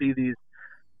 Now you see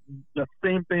the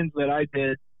same things that I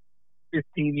did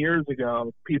 15 years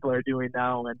ago, people are doing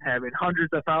now and having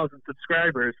hundreds of thousands of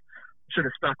subscribers. Should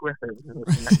have stuck with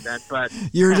it then, but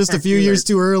You were just a few years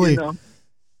too early. You know,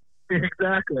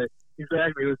 exactly. It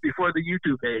was before the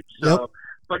YouTube age. So, Yep.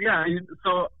 But yeah,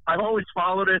 so I've always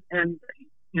followed it, and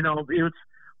you know, it was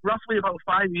roughly about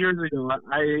 5 years ago.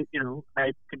 I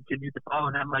continued to follow,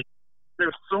 and I'm like,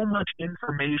 there's so much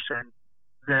information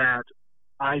that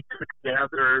I could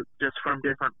gather just from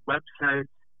different websites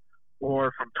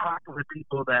or from talking with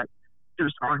people that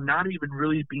just are not even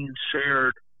really being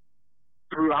shared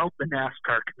throughout the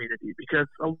NASCAR community. Because,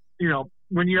 you know,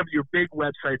 when you have your big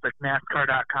websites like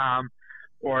NASCAR.com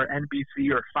or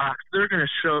NBC or Fox, they're going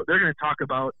to talk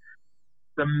about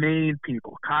the main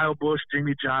people: Kyle Busch,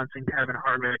 Jimmy Johnson, Kevin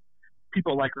Harvick,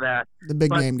 people like that. The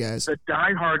big name guys. The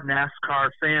diehard NASCAR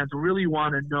fans really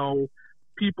want to know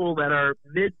people that are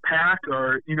mid-pack,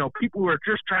 or, you know, people who are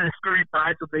just trying to scurry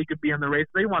by so they could be in the race.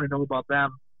 They want to know about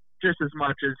them just as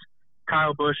much as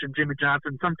Kyle Busch and Jimmy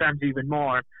Johnson, sometimes even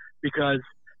more, because,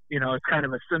 you know, it's kind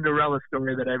of a Cinderella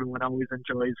story that everyone always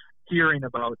enjoys hearing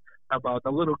about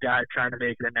the little guy trying to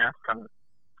make it in NASCAR.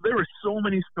 There were so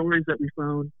many stories that we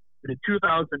found. And in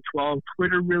 2012,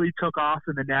 Twitter really took off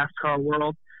in the NASCAR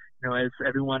world. You know, as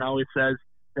everyone always says,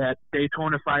 that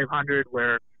Daytona 500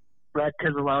 where Brad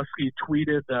Keselowski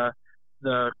tweeted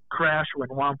the crash when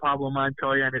Juan Pablo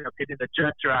Montoya ended up hitting the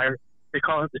jet dryer. They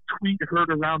call it the tweet heard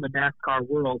around the NASCAR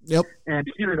world. Yep. And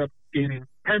he ended up gaining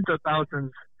tens of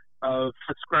thousands of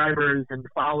subscribers and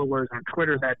followers on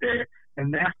Twitter that day.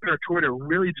 And NASCAR Twitter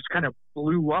really just kind of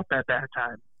blew up at that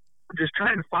time. Just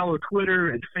trying to follow Twitter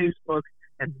and Facebook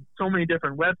and so many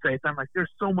different websites. I'm like,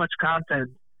 there's so much content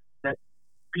that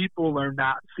people are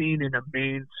not seeing in a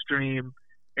mainstream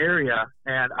area.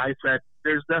 And I said,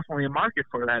 there's definitely a market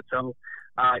for that. So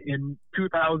in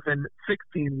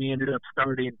 2016, we ended up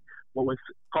starting what was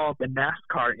called the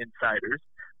NASCAR Insiders.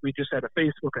 We just had a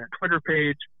Facebook and a Twitter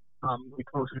page. We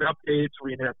posted updates.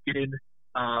 We ended up getting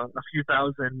a few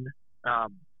thousand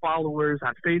followers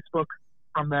on Facebook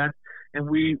from that. And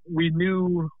we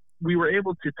knew, we were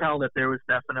able to tell that there was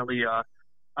definitely a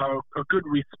good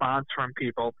response from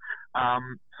people.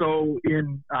 So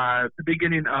in the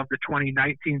beginning of the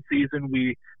 2019 season,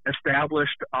 we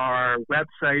established our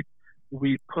website.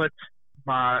 We put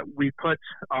our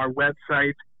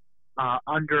website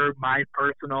under my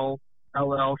personal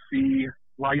LLC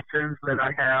license that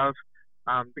I have,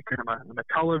 because I'm a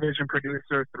television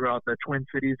producer throughout the Twin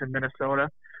Cities in Minnesota.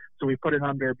 So we put it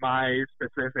under my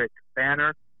specific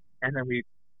banner, and then we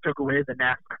took away the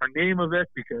NASCAR name of it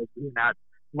because we were not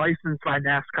licensed by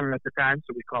NASCAR at the time,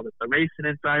 so we called it the Racing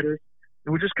Insiders.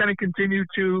 And we just kind of continued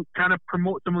to kind of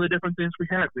promote some of the different things we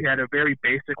had. We had a very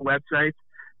basic website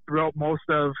throughout most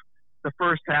of the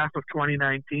first half of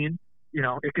 2019. You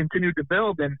know, it continued to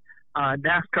build, and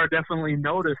NASCAR definitely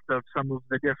noticed of some of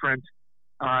the different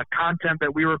content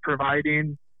that we were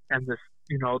providing and this,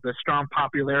 you know, the strong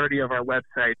popularity of our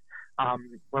website.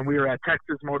 When we were at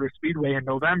Texas Motor Speedway in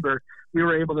November, we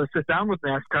were able to sit down with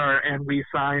NASCAR and we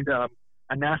signed a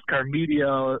NASCAR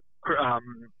media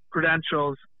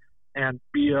credentials and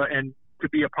to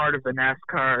be a part of the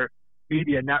NASCAR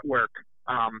media network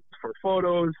for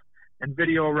photos and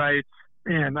video rights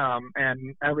and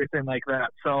everything like that.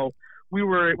 So we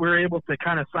were able to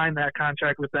kind of sign that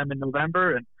contract with them in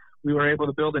November, and we were able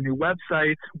to build a new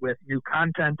website with new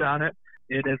content on it.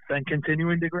 It has been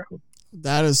continuing to grow.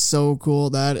 That is so cool.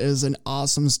 That is an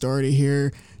awesome story to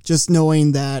hear. Just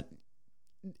knowing that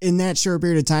in that short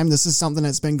period of time, this is something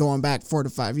that's been going back 4 to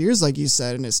 5 years, like you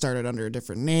said, and it started under a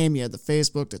different name. You had the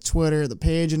Facebook, the Twitter, the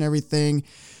page and everything.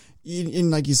 And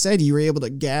like you said, you were able to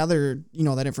gather, you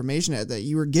know, that information, that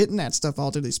you were getting that stuff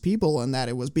out to these people and that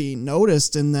it was being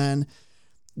noticed. And then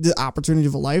the opportunity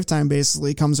of a lifetime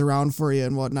basically comes around for you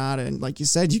and whatnot. And like you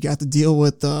said, you got to deal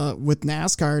with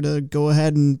NASCAR to go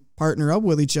ahead and partner up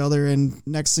with each other. And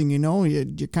next thing you know,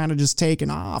 you're kind of just taking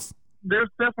off. There's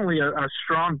definitely a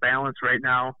strong balance right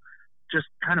now, just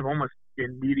kind of almost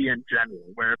in media in general,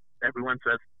 where everyone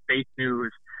says fake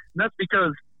news. And that's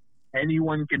because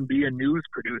anyone can be a news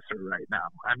producer right now.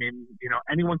 I mean, you know,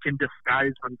 anyone can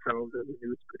disguise themselves as a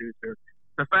news producer.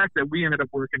 The fact that we ended up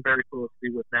working very closely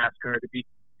with NASCAR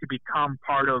to become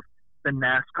part of the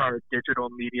NASCAR digital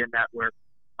media network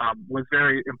was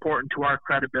very important to our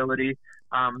credibility.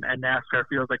 And NASCAR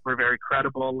feels like we're very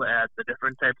credible at the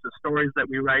different types of stories that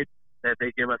we write, that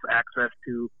they give us access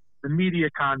to the media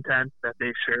content that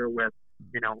they share with,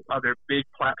 you know, other big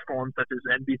platforms such as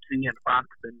NBC and Fox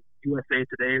and USA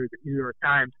Today or the New York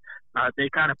Times. They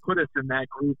kind of put us in that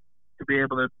group to be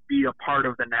able to be a part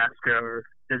of the NASCAR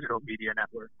digital media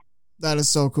network. That is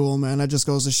so cool, man. That just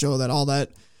goes to show that all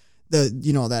that,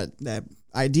 that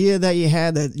idea that you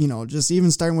had, that, you know, just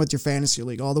even starting with your fantasy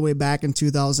league all the way back in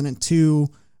 2002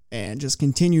 and just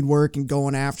continued work and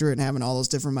going after it and having all those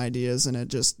different ideas. And it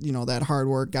just, you know, that hard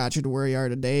work got you to where you are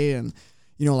today. And,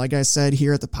 you know, like I said,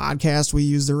 here at the podcast, we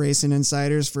use the Racing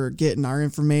Insiders for getting our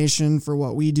information for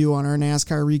what we do on our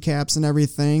NASCAR recaps and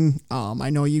everything. I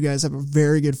know you guys have a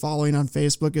very good following on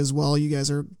Facebook as well. You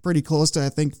guys are pretty close to, I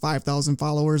think, 5,000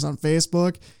 followers on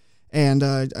Facebook. And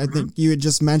I think you had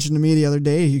just mentioned to me the other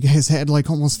day, you guys had like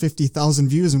almost 50,000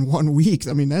 views in 1 week.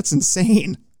 I mean, that's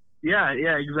insane. Yeah,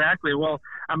 exactly. Well,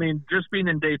 I mean, just being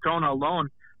in Daytona alone,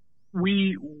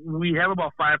 we have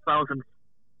about 5,000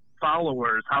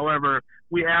 followers. However,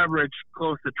 we average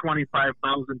close to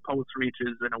 25,000 post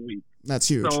reaches in a week. That's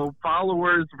huge. So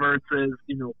followers versus,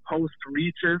 you know, post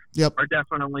reaches are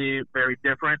definitely very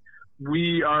different.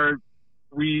 We,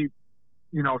 you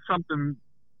know, something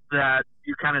that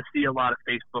you kind of see a lot of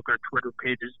Facebook or Twitter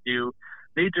pages do.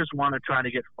 They just want to try to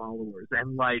get followers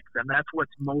and likes, and that's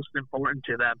what's most important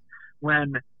to them.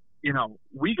 When, you know,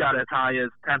 we got as high as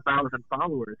 10,000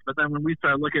 followers, but then when we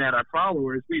started looking at our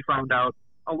followers, we found out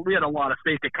we had a lot of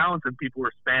fake accounts and people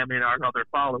were spamming our other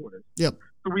followers. Yep.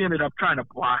 So we ended up trying to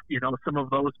block, you know, some of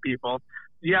those people.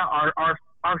 Yeah,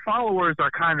 our followers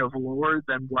are kind of lower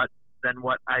than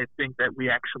what I think that we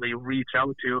actually reach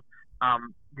out to.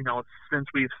 You know, since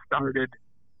we've started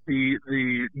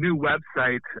the new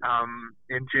website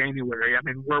in January, I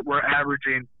mean, we're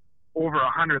averaging over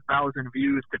 100,000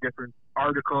 views to different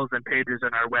articles and pages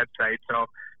on our website. So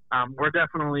we're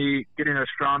definitely getting a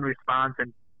strong response,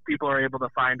 and people are able to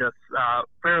find us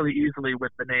fairly easily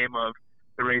with the name of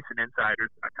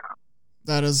theracinginsiders.com.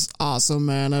 That is awesome,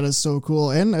 man. That is so cool.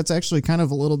 And that's actually kind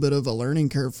of a little bit of a learning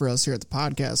curve for us here at the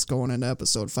podcast going into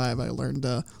episode 5. I learned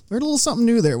a little something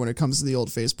new there when it comes to the old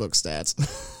Facebook stats.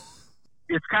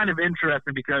 It's kind of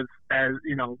interesting because, as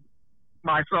you know,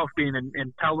 myself being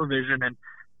in television and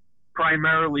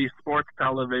primarily sports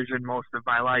television most of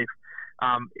my life,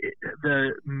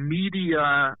 the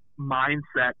media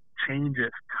mindset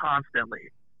changes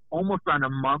constantly, almost on a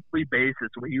monthly basis,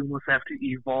 where you almost have to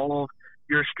evolve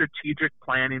your strategic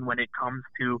planning when it comes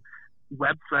to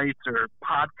websites or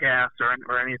podcasts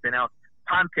or anything else.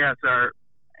 Podcasts are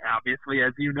obviously,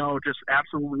 as you know, just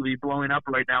absolutely blowing up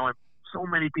right now, and so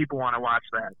many people want to watch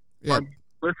that or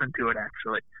listen to it,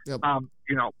 actually. Yep.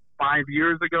 You know, 5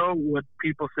 years ago, would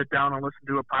people sit down and listen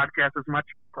to a podcast as much?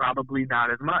 Probably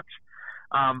not as much.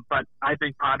 But I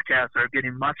think podcasts are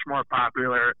getting much more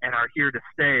popular and are here to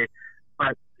stay.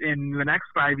 But in the next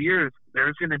 5 years,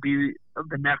 there's going to be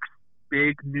the next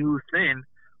big new thing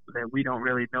that we don't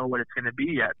really know what it's going to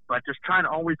be yet. But just trying to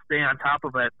always stay on top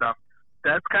of that stuff,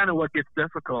 that's kind of what gets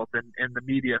difficult in the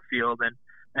media field. And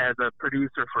as a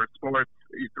producer for sports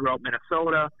throughout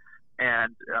Minnesota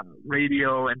and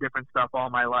radio and different stuff all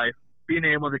my life, being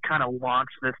able to kind of launch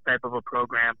this type of a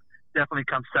program definitely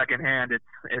comes secondhand.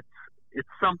 It's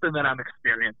something that I'm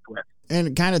experienced with.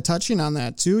 And kind of touching on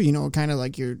that too, you know, kind of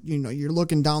like you're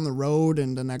looking down the road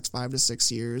in the next 5 to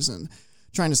 6 years and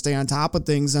trying to stay on top of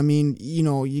things. I mean, you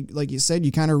know, like you said,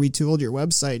 you kind of retooled your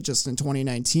website just in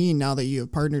 2019. Now that you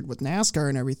have partnered with NASCAR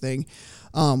and everything,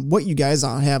 what you guys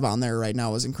have on there right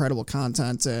now is incredible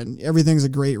content, and everything's a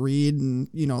great read. And,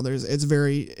 you know, it's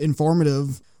very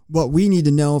informative. What we need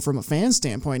to know from a fan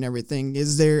standpoint and everything,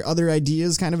 is there other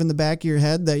ideas kind of in the back of your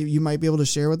head that you might be able to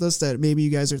share with us that maybe you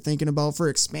guys are thinking about for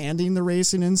expanding the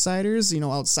Racing Insiders, you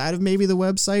know, outside of maybe the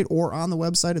website or on the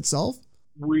website itself?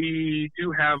 We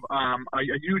do have a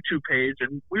YouTube page,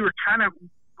 and we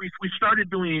started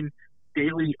doing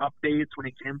daily updates when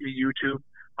it came to YouTube.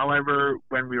 However,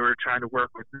 when we were trying to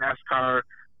work with NASCAR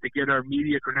to get our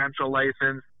media credential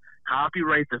license,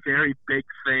 copyright's a very big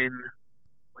thing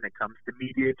when it comes to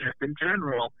media just in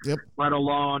general, yep. Let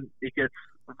alone it gets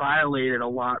violated a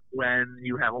lot when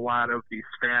you have a lot of these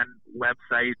fan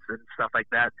websites and stuff like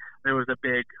that. There was a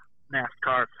big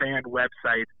NASCAR fan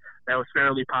website that was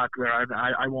fairly popular.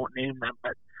 I won't name them,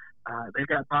 but they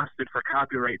got busted for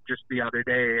copyright just the other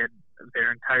day, and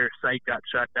their entire site got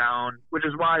shut down, which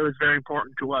is why it was very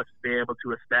important to us to be able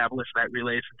to establish that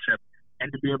relationship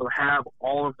and to be able to have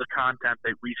all of the content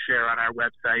that we share on our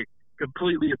website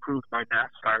completely approved by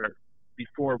NASCAR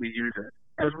before we use it.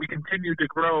 As we continue to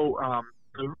grow,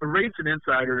 the Racing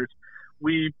Insiders,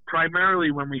 we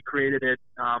primarily, when we created it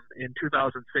in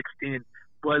 2016,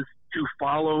 was to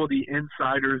follow the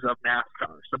insiders of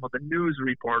NASCAR, some of the news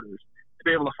reporters, to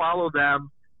be able to follow them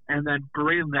and then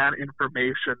bring that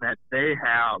information that they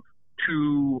have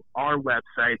to our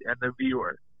website and the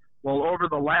viewer. Well, over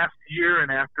the last year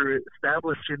and after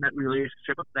establishing that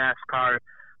relationship with NASCAR,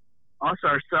 us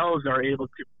ourselves are able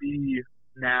to be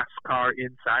NASCAR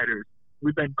insiders.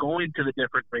 We've been going to the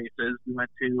different races.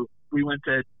 We went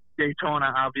to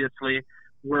Daytona, obviously.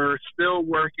 We're still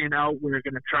working out. We're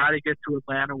going to try to get to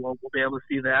Atlanta. We'll be able to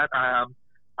see that. I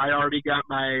already got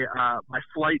my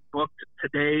flight booked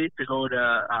today to go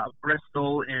to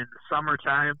Bristol in the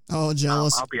summertime. Oh,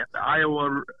 jealous! I'll be at the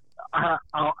Iowa.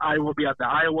 I will be at the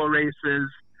Iowa races.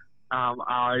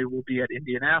 I will be at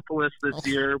Indianapolis this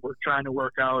year. We're trying to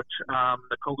work out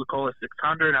the Coca-Cola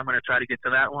 600. I'm going to try to get to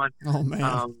that one. Oh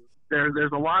man.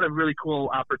 There's a lot of really cool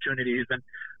opportunities, and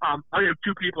I have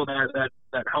two people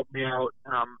that helped me out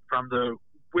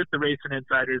with the Racing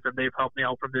Insiders, and they've helped me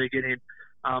out from the beginning.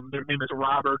 Their name is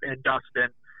Robert and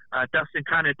Dustin. Dustin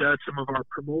kind of does some of our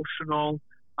promotional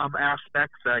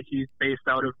aspects. He's based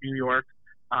out of New York,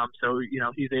 so you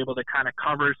know he's able to kind of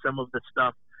cover some of the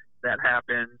stuff that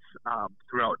happens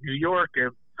throughout New York,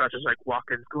 such as like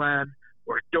Watkins Glen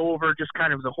or Dover, just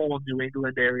kind of the whole New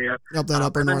England area. Up that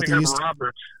upper northeast.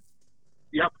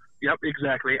 Yep,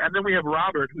 exactly. And then we have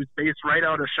Robert, who's based right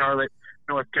out of Charlotte,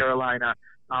 North Carolina.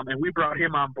 And we brought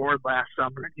him on board last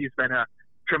summer. And he's been a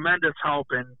tremendous help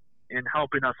in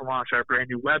helping us launch our brand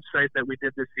new website that we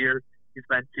did this year. He's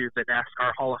been to the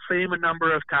NASCAR Hall of Fame a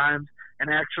number of times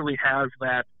and actually has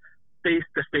that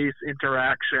face-to-face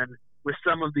interaction with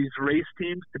some of these race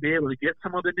teams to be able to get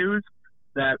some of the news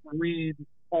that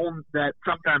that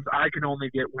sometimes I can only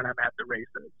get when I'm at the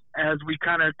races. As we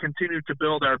kind of continue to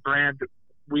build our brand,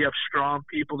 we have strong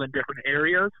people in different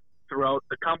areas throughout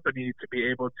the company to be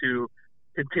able to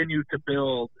continue to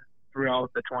build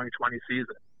throughout the 2020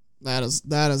 season. That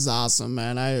is awesome,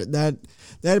 man.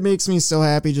 That makes me so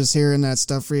happy just hearing that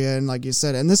stuff for you. And like you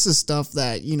said, and this is stuff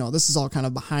that, you know, this is all kind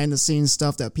of behind the scenes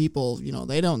stuff that people, you know,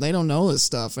 they don't know this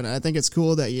stuff. And I think it's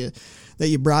cool that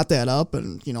you brought that up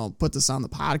and, you know, put this on the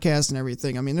podcast and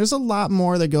everything. I mean, there's a lot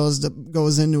more that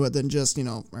goes into it than just, you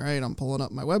know, all right, I'm pulling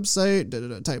up my website,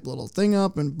 type a little thing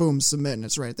up and boom, submit, and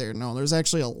it's right there. No, there's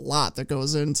actually a lot that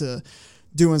goes into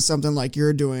doing something like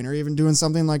you're doing, or even doing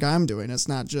something like I'm doing. It's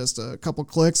not just a couple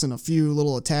clicks and a few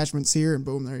little attachments here and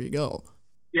boom, there you go.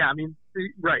 Yeah, I mean,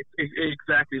 right,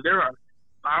 exactly. There are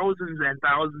thousands and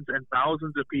thousands and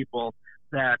thousands of people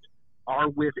that are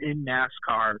within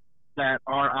NASCAR that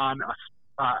are on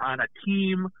a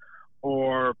team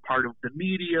or part of the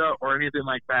media or anything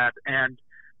like that. And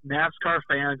NASCAR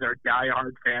fans are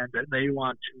diehard fans, and they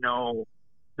want to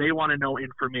know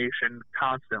information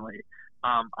constantly.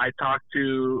 I talked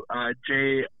to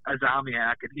Jay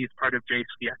Azamiak, and he's part of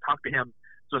J-Ski. I talked to him,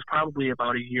 so it was probably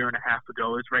about a year and a half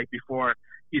ago. It was right before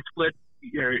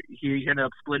he ended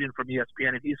up splitting from ESPN,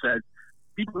 and he says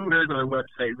people who visit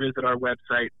our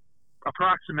website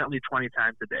approximately 20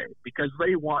 times a day because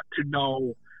they want to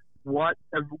know what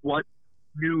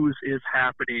news is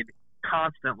happening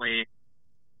constantly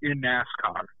in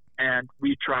NASCAR, and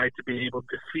we try to be able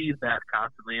to feed that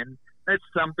constantly. And that's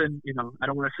something, I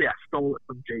don't want to say I stole it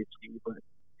from JC, but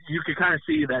you can kind of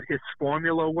see that his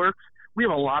formula works. We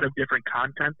have a lot of different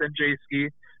content than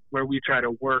JC, where we try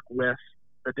to work with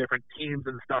the different teams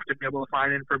and stuff to be able to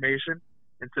find information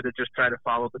instead of just try to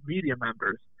follow the media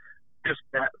members. Just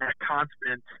that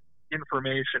constant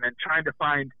information and trying to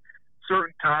find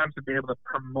certain times to be able to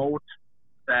promote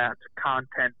that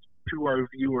content to our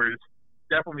viewers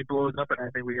definitely blows up, and I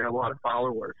think we get a lot of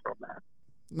followers from that.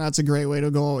 That's a great way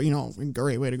to go,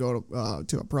 great way to go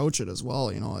to approach it as well.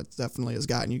 It definitely has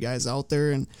gotten you guys out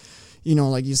there. And,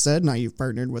 like you said, now you've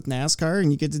partnered with NASCAR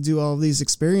and you get to do all of these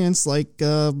experience. Like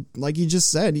you just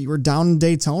said, you were down in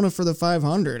Daytona for the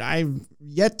 500. I've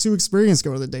yet to experience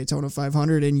go to the Daytona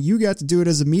 500, and you got to do it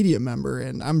as a media member.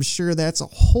 And I'm sure that's a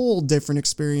whole different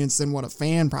experience than what a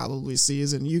fan probably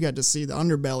sees. And you got to see the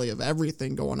underbelly of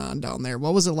everything going on down there.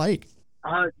 What was it like?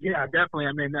 Yeah, definitely.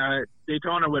 I mean,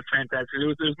 Daytona was fantastic. It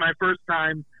was my first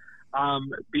time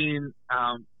being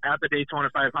at the Daytona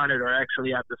 500, or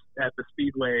actually at the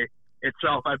Speedway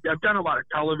itself. I've done a lot of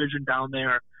television down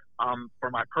there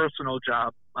for my personal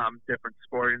job, different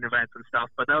sporting events and stuff.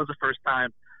 But that was the first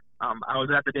time I was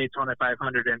at the Daytona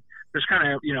 500, and just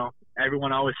kind of,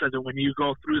 everyone always says that when you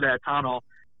go through that tunnel,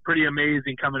 pretty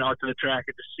amazing coming out to the track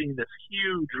and just seeing this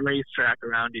huge racetrack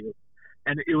around you.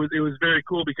 And it was very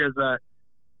cool because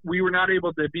we were not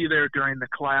able to be there during the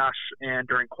clash and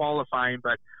during qualifying,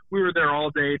 but we were there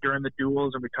all day during the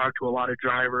duels, and we talked to a lot of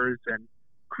drivers and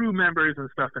crew members and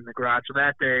stuff in the garage. So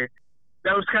that day,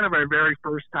 that was kind of our very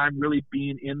first time really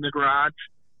being in the garage.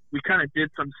 We kind of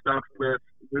did some stuff with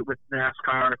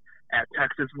NASCAR at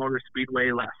Texas Motor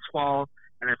Speedway last fall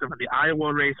and at some of the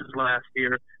Iowa races last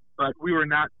year, but we were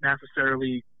not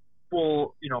necessarily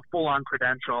full on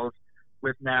credentials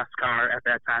with NASCAR at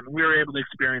that time. And we were able to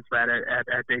experience that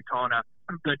at Daytona.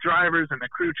 The drivers and the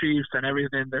crew chiefs and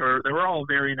everything, they were all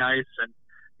very nice. And,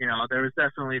 there was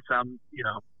definitely some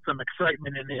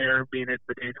excitement in the air being at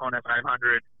the Daytona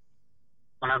 500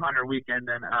 weekend.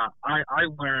 And I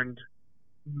learned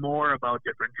more about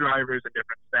different drivers and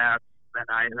different stats than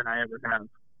I ever have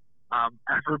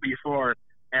ever before.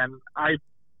 And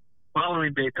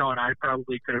following Daytona, I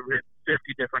probably could have written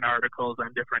 50 different articles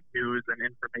on different news and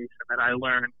information that I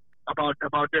learned about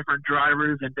different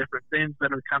drivers and different things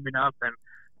that are coming up. And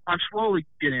I'm slowly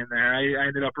getting there. I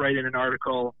ended up writing an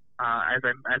article, as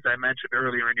I mentioned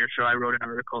earlier in your show. I wrote an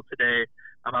article today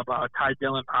about Ty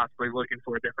Dillon possibly looking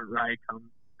for a different ride come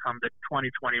the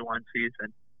 2021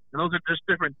 season. And those are just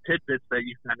different tidbits that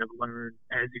you kind of learn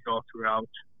as you go throughout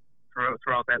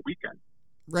that weekend.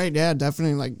 Right, yeah,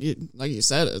 definitely. Like you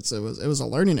said, it was a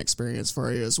learning experience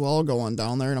for you as well going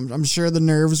down there, and I'm sure the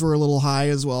nerves were a little high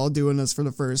as well doing this for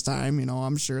the first time.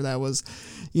 I'm sure that was,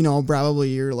 probably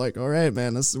you're like, all right,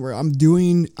 man, this is where I'm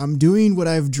doing what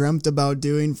I've dreamt about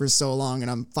doing for so long, and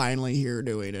I'm finally here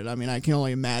doing it. I mean, I can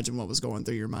only imagine what was going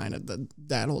through your mind at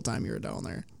that whole time you were down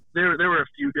there. There were a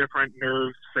few different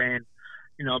nerves saying,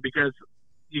 because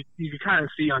you can kind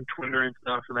of see on Twitter and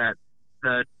stuff that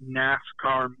the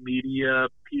NASCAR media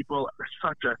people are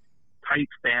such a tight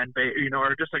fan base,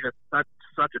 or just like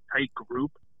such a tight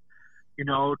group,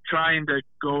 trying to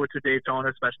go to Daytona,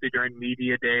 especially during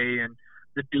media day and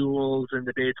the duels and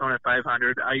the Daytona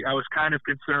 500. I was kind of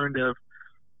concerned of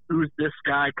who's this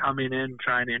guy coming in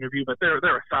trying to interview, but there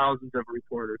are thousands of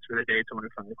reporters for the Daytona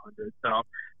 500. So,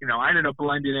 I ended up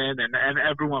blending in, and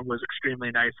everyone was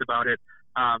extremely nice about it.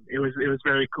 It was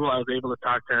very cool. I was able to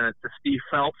talk to Steve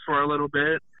Phelps for a little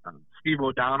bit. Steve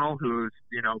O'Donnell, who's,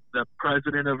 the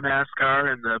president of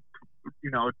NASCAR and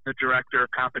the director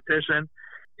of competition.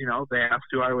 They asked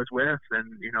who I was with,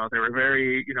 and, they were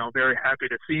very, very happy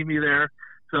to see me there.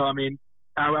 So, I mean,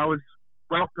 I was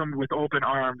welcomed with open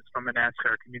arms from the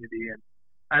NASCAR community. And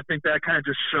I think that kind of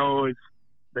just shows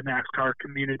the NASCAR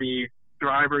community,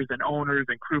 drivers and owners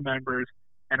and crew members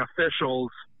and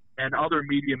officials and other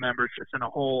media members just in a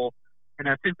whole. And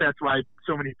I think that's why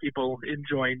so many people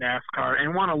enjoy NASCAR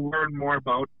and want to learn more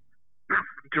about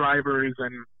drivers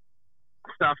and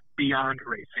stuff beyond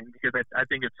racing, because I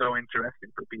think it's so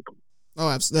interesting for people. Oh,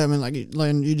 absolutely. I mean,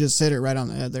 like you just hit it right on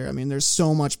the head there. I mean, there's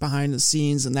so much behind the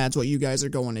scenes, and that's what you guys are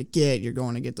going to get. You're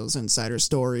going to get those insider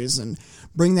stories and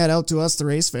bring that out to us, the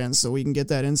race fans, so we can get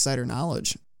that insider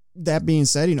knowledge. That being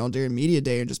said, during media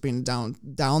day and just being down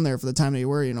there for the time that you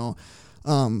were,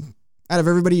 out of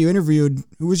everybody you interviewed,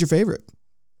 who was your favorite?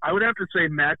 I would have to say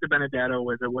Matt DiBenedetto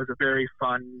was a very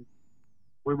fun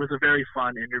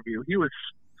interview. He was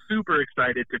super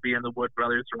excited to be in the Wood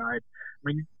Brothers ride. I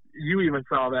mean, you even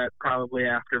saw that probably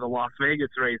after the Las Vegas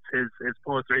race, his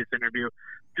post-race interview,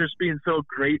 just being so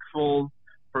grateful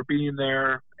for being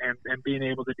there and being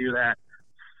able to do that.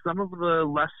 Some of the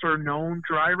lesser-known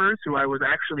drivers who I was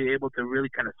actually able to really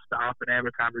kind of stop and have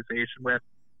a conversation with,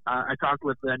 I talked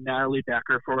with Natalie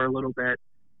Decker for a little bit.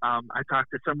 I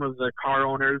talked to some of the car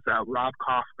owners, Rob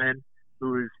Kaufman,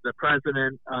 who is the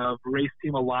president of Race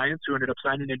Team Alliance, who ended up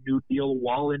signing a new deal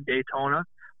while in Daytona.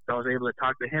 So I was able to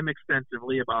talk to him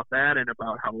extensively about that and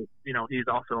about how, he's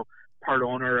also part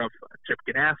owner of Chip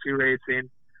Ganassi Racing.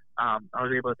 I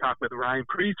was able to talk with Ryan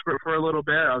Preece for a little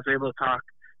bit. I was able to talk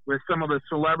with some of the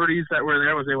celebrities that were there.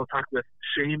 I was able to talk with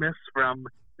Sheamus from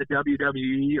the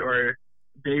WWE, or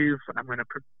Dave, I'm going to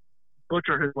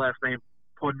butcher his last name,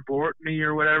 Podvorny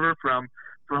or whatever, from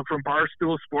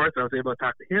Barstool Sports. I was able to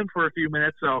talk to him for a few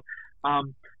minutes. So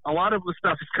a lot of the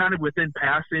stuff is kind of within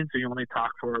passing, so you only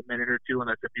talk for a minute or two, and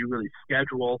that's if you really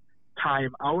schedule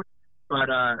time out. But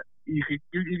you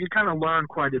can kind of learn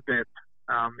quite a bit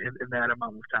in that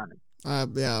amount of time.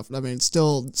 Yeah, I mean,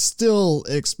 still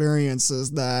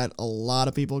experiences that a lot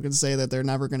of people can say that they're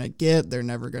never going to get. They're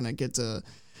never going to get to,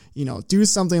 do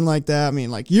something like that. I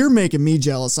mean, like, you're making me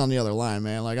jealous on the other line,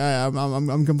 man. Like,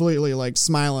 I'm completely like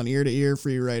smiling ear to ear for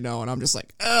you right now, and I'm just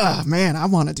like, man, I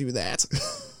want to do that.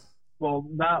 Well,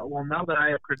 now that I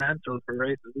have credentials for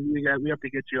races, we have to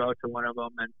get you out to one of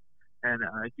them and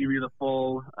give you the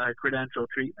full credential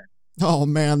treatment. Oh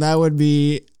man, I'd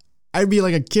be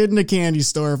like a kid in a candy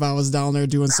store if I was down there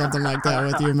doing something like that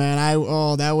with you, man.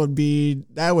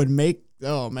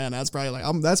 That's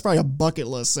probably a bucket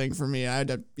list thing for me.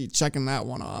 I'd be checking that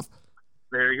one off.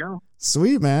 There you go.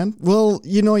 Sweet, man. Well,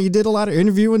 you did a lot of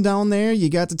interviewing down there. You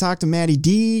got to talk to Matty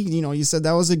D. You said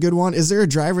that was a good one. Is there a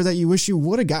driver that you wish you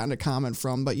would have gotten a comment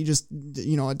from, but you just,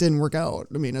 it didn't work out?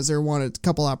 I mean, is there a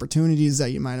couple opportunities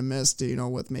that you might have missed,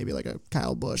 with maybe like a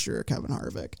Kyle Busch or a Kevin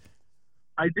Harvick?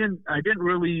 I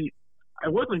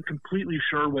wasn't completely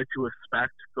sure what to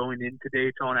expect going into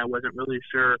Daytona. I wasn't really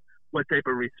sure what type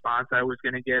of response I was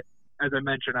going to get. As I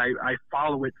mentioned, I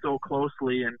follow it so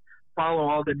closely and follow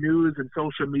all the news and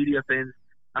social media things.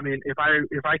 I mean, if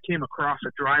I came across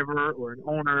a driver or an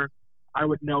owner, I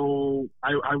would know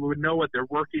what they're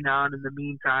working on in the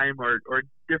meantime, or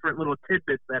different little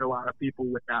tidbits that a lot of people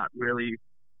would not really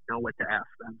know what to ask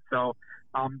them. So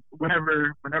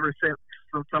whenever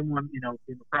someone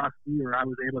came across me, or I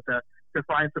was able to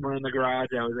find someone in the garage,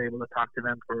 I was able to talk to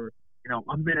them for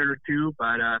a minute or two,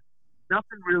 but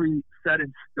nothing really set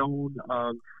in stone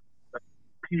of the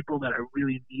people that I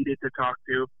really needed to talk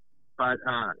to. But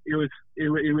it was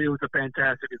a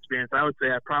fantastic experience. I would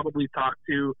say I probably talked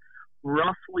to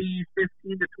roughly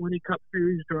 15 to 20 Cup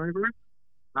Series drivers,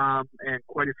 and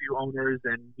quite a few owners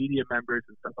and media members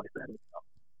and stuff like that as well.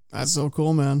 That's so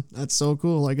cool, man. That's so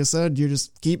cool. Like I said, you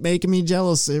just keep making me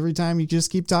jealous every time you just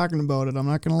keep talking about it. I'm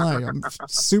not going to lie. I'm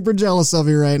super jealous of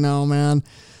you right now, man.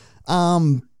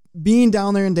 Being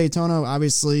down there in Daytona,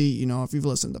 obviously, if you've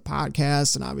listened to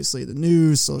podcasts and obviously the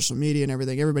news, social media and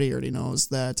everything, everybody already knows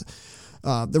that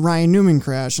the Ryan Newman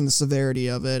crash and the severity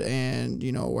of it, and,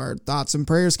 our thoughts and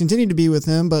prayers continue to be with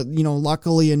him. But,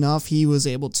 luckily enough, he was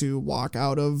able to walk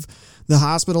out of the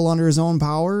hospital under his own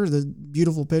power. The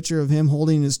beautiful picture of him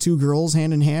holding his two girls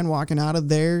hand in hand, walking out of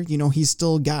there. He's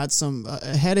still got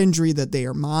a head injury that they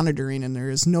are monitoring, and there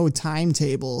is no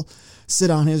timetable set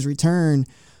on his return.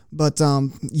 But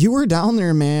you were down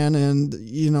there, man, and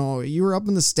you were up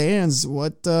in the stands.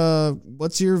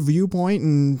 What's your viewpoint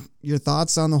and your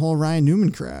thoughts on the whole Ryan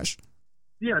Newman crash?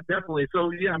 Yeah, definitely.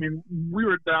 So I mean, we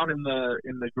were down in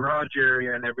the garage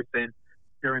area and everything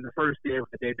during the first day of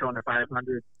the Daytona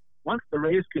 500. Once the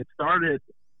race gets started,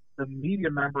 the media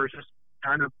members just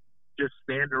kind of just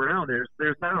stand around.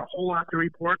 There's not a whole lot to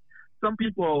report. Some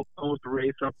people post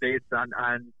race updates on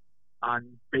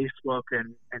Facebook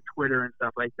and Twitter and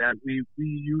stuff like that. We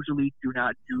usually do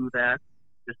not do that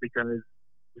just because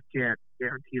we can't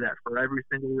guarantee that for every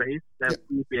single race that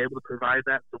we'll be able to provide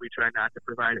that. So we try not to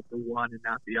provide it for one and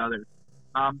not the other.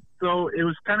 So it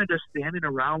was kind of just standing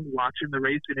around watching the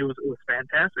race, and it was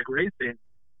fantastic racing.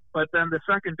 But then the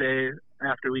second day,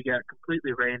 after we got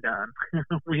completely rained on,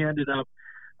 we ended up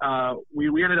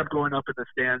going up in the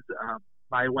stands.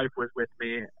 My wife was with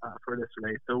me for this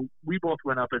race, so we both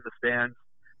went up in the stands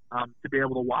to be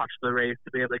able to watch the race,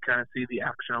 to be able to kind of see the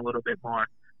action a little bit more.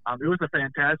 It was a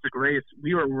fantastic race.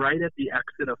 We were right at the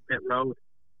exit of pit road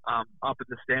up in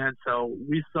the stands, so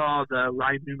we saw the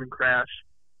Ryan Newman crash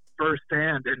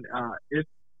firsthand, and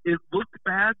it looked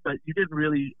bad, but you didn't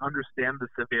really understand the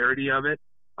severity of it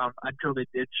until they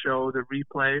did show the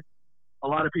replay. A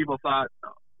lot of people thought,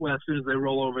 well, as soon as they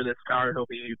roll over this car, he'll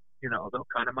be, they'll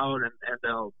cut him out and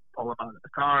they'll pull him out of the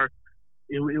car.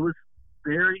 It was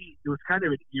kind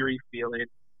of an eerie feeling.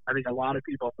 I think a lot of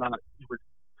people thought he was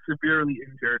severely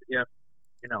injured if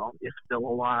still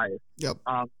alive. Yep.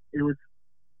 It was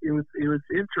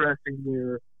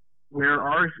interesting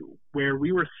where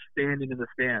we were standing in the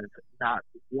stands, not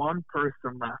one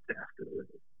person left after the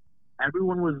race.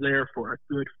 Everyone was there for a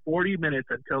good 40 minutes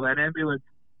until that ambulance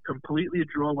completely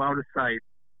drove out of sight.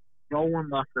 No one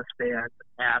left the stands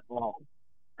at all.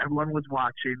 Everyone was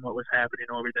watching what was happening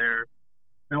over there.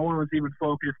 No one was even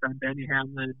focused on Denny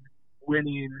Hamlin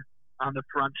winning on the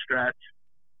front stretch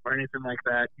or anything like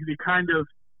that.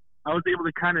 I was able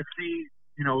to kind of see,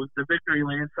 the victory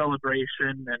lane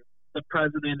celebration and the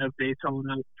president of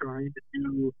Daytona trying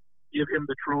to give him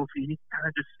the trophy. You kind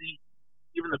of just see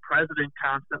even the president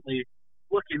constantly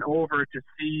looking over to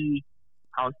see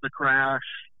how's the crash.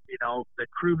 The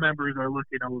crew members are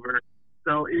looking over.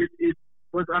 So it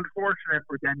was unfortunate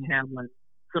for Denny Hamlin,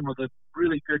 some of the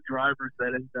really good drivers that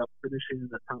ended up finishing in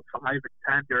the top 5 and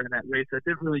 10 during that race that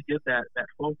didn't really get that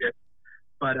focus.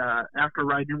 But after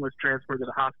Ryan Newman was transferred to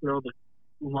the hospital, the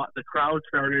crowd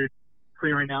started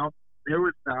clearing out. There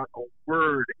was not a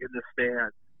word in the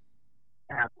stands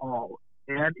at all,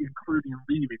 and including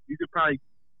leaving. You could probably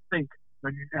think,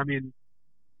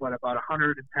 about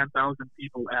 110,000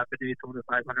 people at the Daytona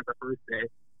 500 the first day.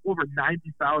 Over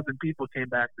 90,000 people came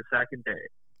back the second day.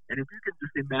 And if you could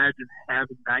just imagine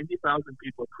having 90,000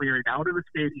 people clearing out of the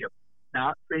stadium,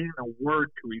 not saying a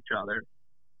word to each other,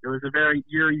 it was a very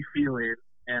eerie feeling,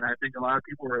 and I think a lot of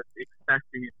people were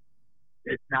expecting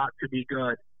it not to be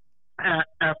good.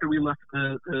 After we left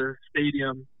the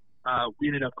stadium, we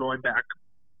ended up going back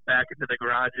into the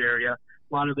garage area.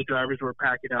 A lot of the drivers were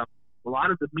packing up. A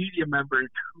lot of the media members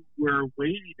who were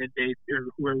waiting in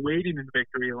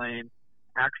victory lane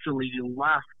actually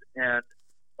left and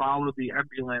followed the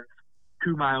ambulance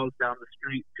 2 miles down the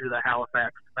street to the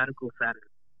Halifax Medical Center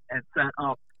and set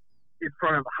up in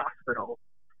front of the hospital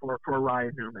for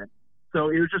Ryan Newman. So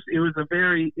it was a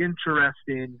very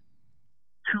interesting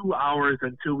 2 hours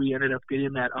until we ended up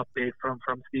getting that update from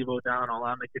Steve O'Donnell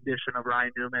on the condition of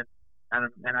Ryan Newman,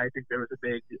 and I think there was a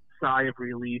big sigh of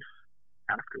relief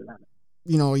after that.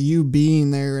 You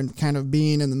being there and kind of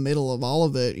being in the middle of all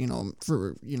of it, and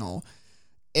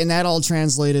that all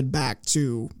translated back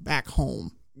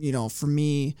home, for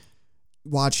me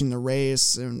watching the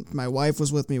race, and my wife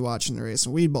was with me watching the race,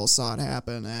 and we both saw it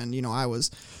happen. And, I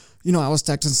was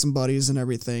texting some buddies and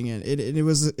everything, and it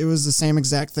was the same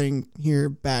exact thing here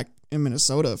back in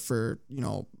Minnesota for,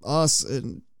 us,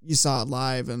 and you saw it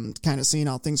live and kind of seeing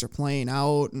how things are playing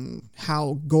out and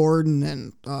how Gordon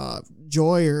and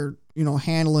Joy are,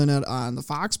 handling it on the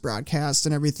Fox broadcast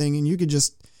and everything. And you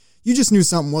just knew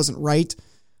something wasn't right.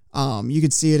 You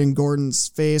could see it in Gordon's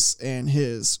face and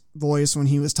his voice when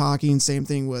he was talking. Same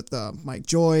thing with Mike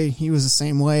Joy. He was the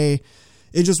same way.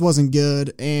 It just wasn't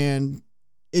good. And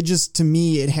it just, to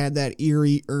me, it had that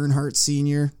eerie Earnhardt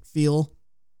Sr. feel.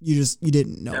 You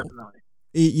didn't know. Definitely.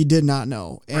 You did not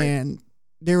know. Right. And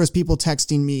there was people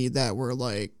texting me that were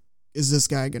like, is this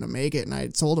guy going to make it? And I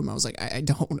told him, I was like, I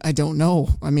don't know.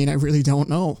 I really don't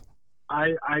know.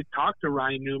 I talked to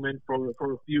Ryan Newman for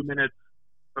a few minutes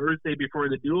Thursday before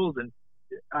the duels, and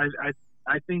I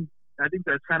think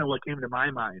that's kind of what came to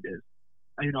my mind is,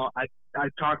 I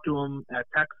talked to him at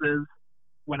Texas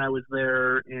when I was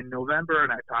there in November,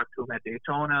 and I talked to him at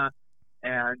Daytona,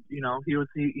 and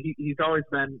he's always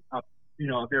been a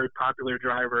very popular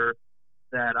driver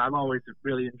that I've always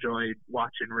really enjoyed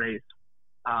watching race.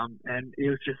 And it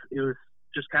was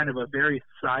just kind of a very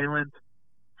silent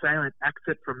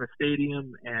exit from the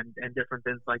stadium and different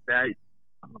things like that.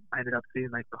 I ended up seeing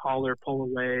like the hauler pull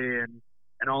away and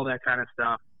all that kind of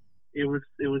stuff. It was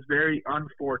very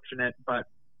unfortunate, but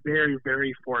very,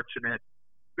 very fortunate.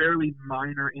 Fairly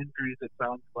minor injuries. It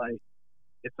sounds like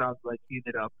he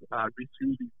ended up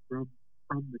receiving from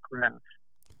the crash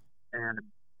and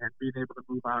being able to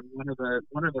move on. One of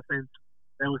the things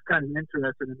that was kind of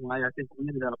interesting and why I think we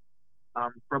ended up,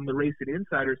 from the Racing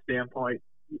Insider standpoint,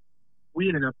 we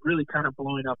ended up really kind of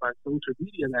blowing up on social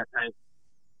media that night,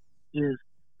 is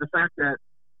the fact that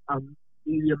a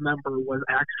media member was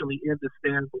actually in the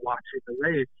stands watching the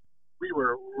race. We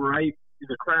were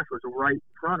the crash was right in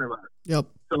front of us. Yep.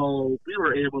 So we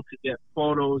were able to get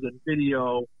photos and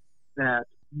video that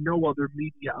no other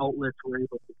media outlets were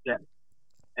able to get.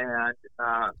 And,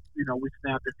 we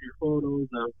snapped a few photos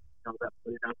of, that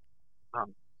putting up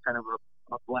kind of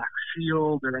a black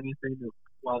shield or anything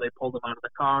while they pulled him out of the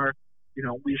car. You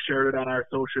know, we shared it on our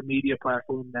social media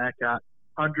platform that got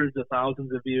hundreds of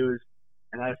thousands of views,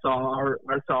 and I saw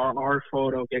our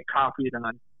photo get copied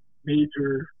on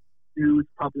major news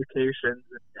publications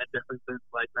and different things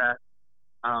like that.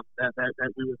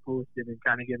 That we were posting and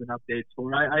kind of giving updates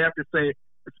for. I have to say,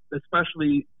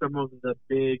 especially some of the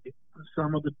big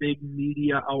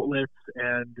media outlets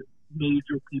and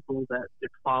major people that it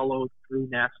followed through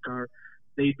NASCAR,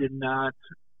 they did not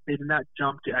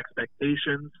jump to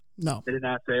expectations. No, they did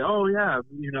not say, "Oh yeah,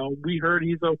 you know, we heard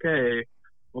he's okay,"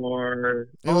 or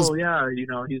yeah, you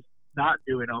know, he's not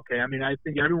doing okay. I mean, I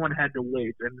think everyone had to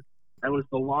wait, and that was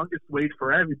the longest wait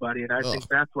for everybody. And I think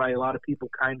that's why a lot of people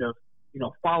kind of, you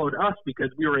know, followed us, because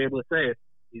we were able to say,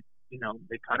 you know,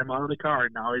 they cut him out of the car,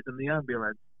 and now he's in the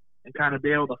ambulance, and kind of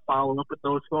be able to follow up with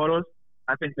those photos.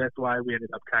 I think that's why we ended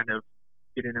up kind of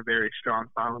getting a very strong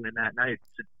following that night,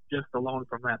 just alone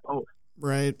from that post.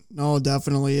 Right. No,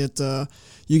 definitely.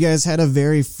 You guys had a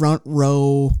very front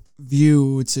row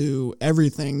view to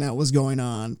everything that was going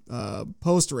on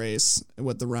post race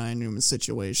with the Ryan Newman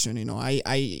situation. You know,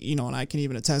 and I can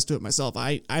even attest to it myself.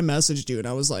 I messaged you and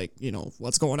I was like, you know,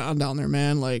 what's going on down there,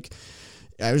 man? Like,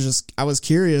 I was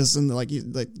curious, and like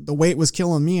the weight was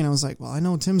killing me, and I was like, well, I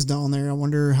know Tim's down there. I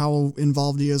wonder how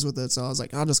involved he is with it. So I was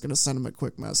like, I'm just gonna send him a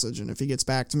quick message, and if he gets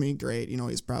back to me, great. You know,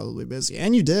 he's probably busy,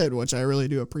 and you did, which I really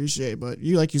do appreciate. But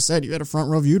you, like you said, you had a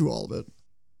front row view to all of it.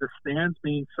 The stands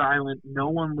being silent, no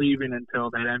one leaving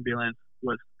until that ambulance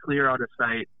was clear out of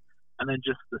sight, and then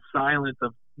just the silence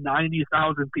of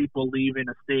 90,000 people leaving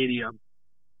a stadium.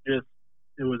 It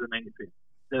was amazing.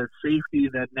 The safety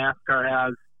that NASCAR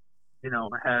has, you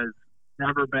know, has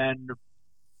never been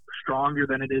stronger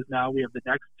than it is now. We have the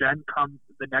next gen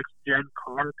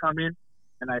car coming,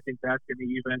 and I think that's going to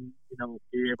even, you know,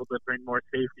 be able to bring more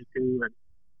safety too. And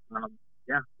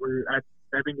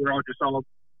I think we're all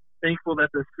thankful that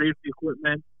the safety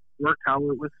equipment worked how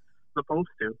it was supposed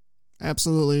to.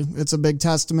 Absolutely. It's a big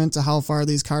testament to how far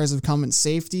these cars have come in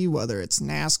safety, whether it's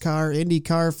NASCAR,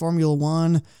 IndyCar, Formula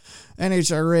One,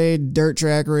 NHRA, dirt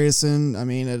track racing. I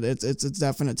mean, it's a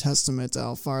definite testament to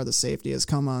how far the safety has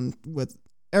come on with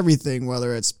everything,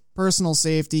 whether it's personal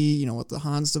safety, you know, with the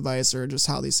Hans device, or just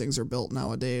how these things are built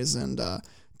nowadays. And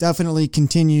definitely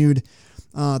continued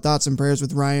thoughts and prayers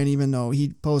with Ryan, even though he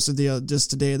posted just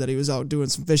today that he was out doing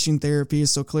some fishing therapy.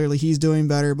 So clearly he's doing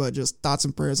better, but just thoughts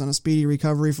and prayers on a speedy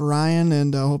recovery for Ryan,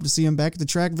 and hope to see him back at the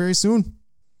track very soon.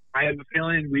 I have a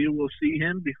feeling we will see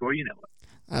him before you know it.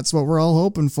 That's what we're all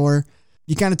hoping for.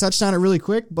 You kind of touched on it really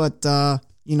quick, but,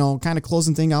 you know, kind of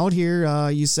closing thing out here.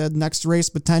 You said next race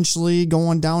potentially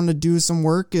going down to do some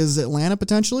work is Atlanta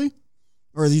potentially,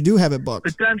 or you do have it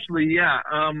booked? Potentially, yeah.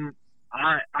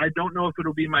 I don't know if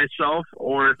it'll be myself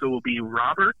or if it will be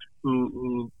Robert,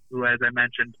 who as I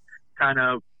mentioned, kind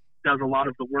of does a lot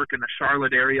of the work in the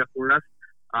Charlotte area for us.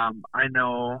 I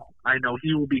know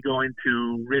he will be going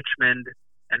to Richmond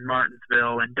and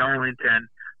Martinsville and Darlington.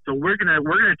 So we're gonna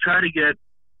try to get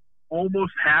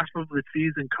almost half of the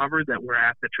season covered that we're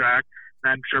at the track,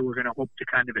 and I'm sure we're gonna hope to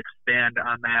kind of expand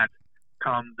on that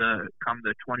come the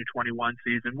 2021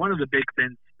 season. One of the big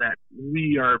things that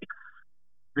we are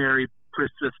very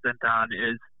persistent on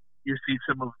is you see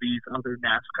some of these other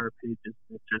NASCAR pages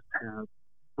that just have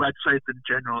websites in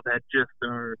general that just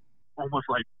are almost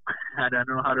like, I don't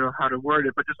know how to word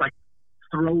it, but just like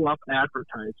throw up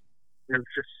advertising. There's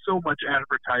just so much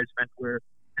advertisement where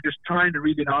you're just trying to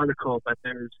read an article, but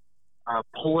there's a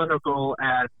political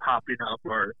ad popping up,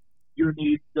 or you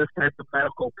need this type of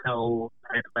medical pill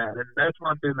type of ad. And that's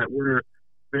one thing that we're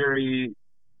very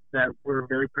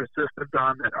persistent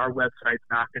on, that our website's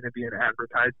not going to be an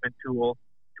advertisement tool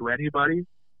to anybody.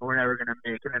 We're never going to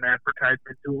make it an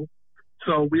advertisement tool.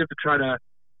 So we have to try to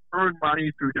earn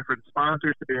money through different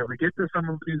sponsors to be able to get to some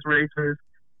of these races,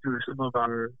 through some of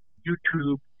our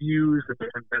YouTube views and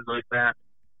different things like that.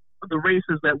 The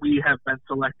races that we have been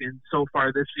selecting so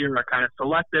far this year are kind of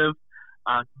selective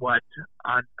on what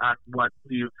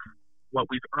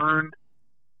we've earned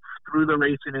through the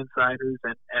Racing Insiders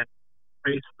and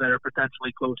races that are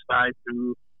potentially close by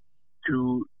to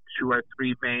our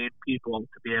three main people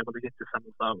to be able to get to some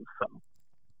of those. So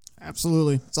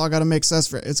absolutely, it's all got to make sense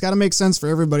for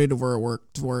everybody to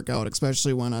work out,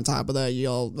 especially when on top of that you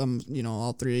all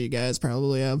all three of you guys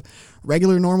probably have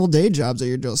regular normal day jobs that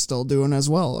you're just still doing as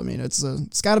well. I mean, it's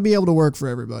got to be able to work for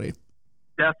everybody.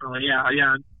 Definitely,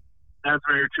 yeah, that's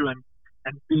very true. And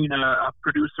being a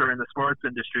producer in the sports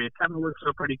industry, it kind of works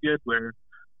out pretty good where,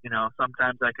 you know,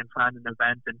 sometimes I can find an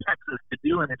event in Texas to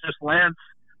do, and it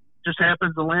just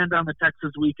happens to land on the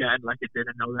Texas weekend like it did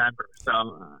in November. So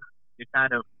you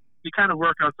kind of kind of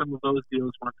work out some of those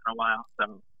deals once in a while.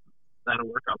 So that'll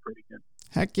work out pretty good.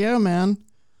 Heck yeah, man.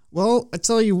 Well, I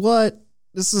tell you what,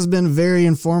 this has been very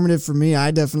informative for me.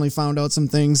 I definitely found out some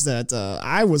things that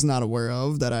I was not aware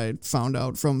of that I found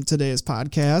out from today's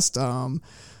podcast.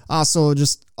 Also,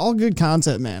 just all good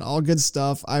content, man. All good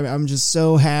stuff. I'm just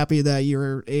so happy that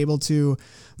you're able to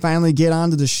finally get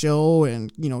onto the show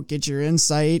and, get your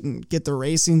insight and get the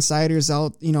Racing Insiders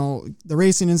out, the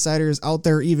Racing Insiders out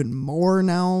there even more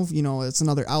now. It's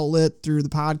another outlet through the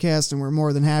podcast, and we're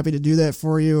more than happy to do that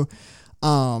for you.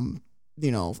 I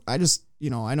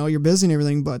know you're busy and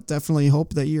everything, but definitely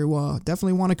hope that you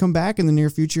definitely want to come back in the near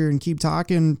future and keep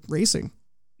talking racing.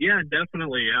 Yeah,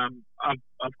 definitely.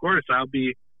 Of course, I'll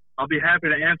be happy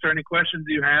to answer any questions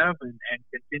you have and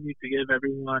continue to give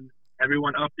everyone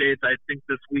updates. I think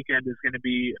this weekend is going to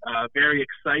be a very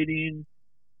exciting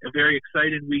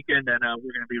weekend, and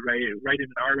we're going to be writing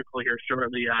an article here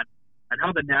shortly on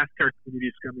how the NASCAR community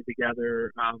is coming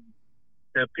together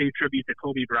to pay tribute to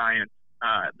Kobe Bryant.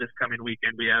 This coming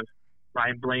weekend, we have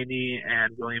Ryan Blaney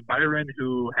and William Byron,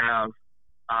 who have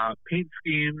paint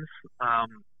schemes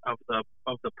of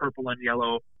the purple and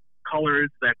yellow colors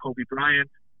that Kobe Bryant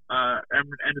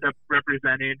ended up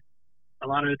representing. A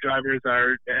lot of the drivers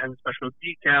have special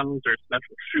decals or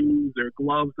special shoes or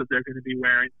gloves that they're going to be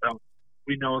wearing. So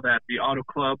we know that the Auto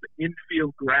Club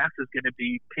infield grass is going to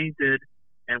be painted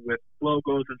and with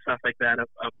logos and stuff like that of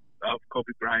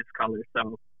Kobe Bryant's colors.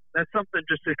 So that's something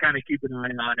just to kind of keep an eye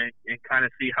on and kind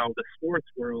of see how the sports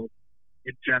world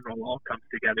in general all comes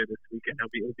together this weekend.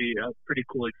 It'll be a pretty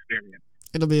cool experience.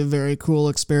 It'll be a very cool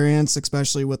experience,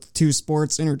 especially with two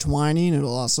sports intertwining.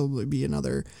 It'll also be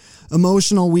another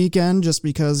emotional weekend just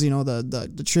because,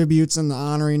 the tributes and the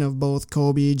honoring of both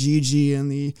Kobe, Gigi, and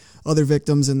the other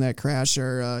victims in that crash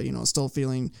are,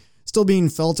 still being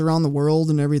felt around the world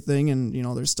and everything. And,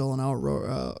 there's still an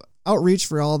outreach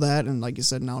for all that. And like you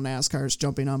said, now NASCAR is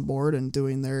jumping on board and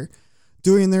doing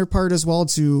their part as well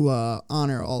to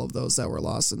honor all of those that were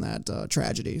lost in that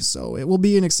tragedy. So it will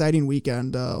be an exciting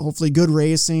weekend. Hopefully good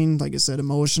racing, like I said,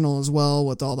 emotional as well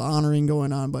with all the honoring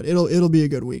going on, but it'll be a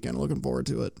good weekend. Looking forward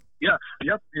to it.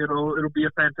 Yep. It'll be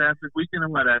a fantastic weekend.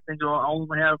 And I think I'll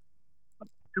only have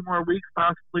 2 more weeks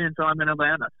possibly until I'm in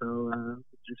Atlanta. So it'll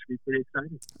just be pretty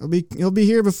exciting. You'll be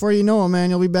here before you know it, man.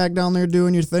 You'll be back down there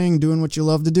doing your thing, doing what you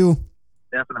love to do.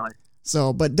 Definitely.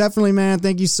 So, but definitely, man,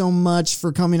 thank you so much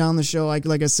for coming on the show. I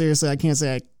can't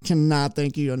say I cannot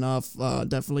thank you enough.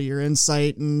 Definitely your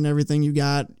insight and everything you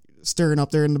got stirring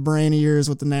up there in the brain of yours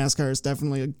with the NASCAR is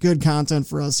definitely a good content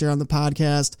for us here on the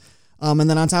podcast. And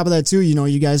then on top of that too,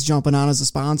 you guys jumping on as a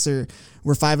sponsor.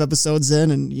 We're 5 episodes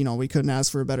in and, we couldn't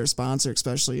ask for a better sponsor,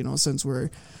 especially, since we're,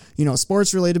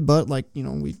 sports related, but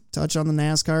we touch on the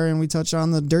NASCAR and we touch on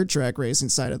the dirt track racing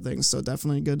side of things. So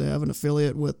definitely good to have an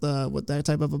affiliate with that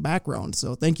type of a background.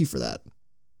 So thank you for that.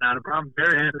 Not a problem.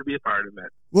 Very happy to be a part of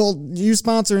it. Well, you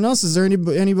sponsoring us. Is there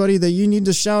anybody that you need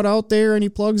to shout out there? Any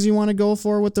plugs you want to go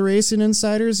for with the Racing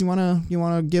Insiders? You want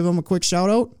to give them a quick shout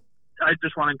out? I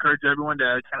just want to encourage everyone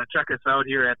to kind of check us out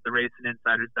here at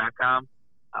theracinginsiders.com.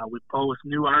 We post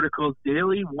new articles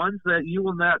daily, ones that you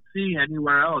will not see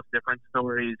anywhere else, different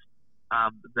stories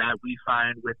that we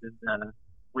find within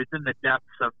the depths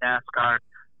of NASCAR.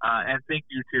 And thank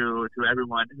you to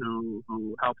everyone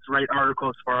who helps write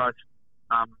articles for us,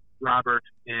 Robert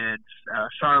in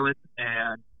Charlotte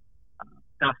and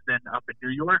Dustin up in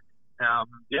New York.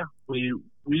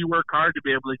 We work hard to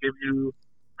be able to give you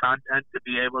content to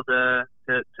be able to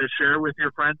share with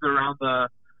your friends around the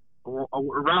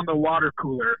water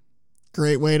cooler.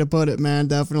 Great way to put it, man.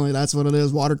 Definitely. That's what it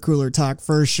is. Water cooler talk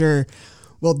for sure.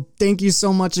 Well, thank you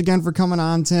so much again for coming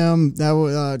on, Tim.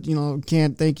 That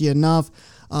can't thank you enough.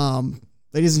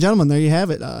 Ladies and gentlemen, there you have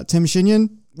it. Tim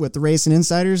Shinyan with the Racing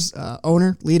Insiders,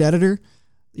 owner, lead editor,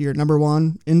 your number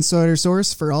one insider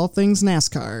source for all things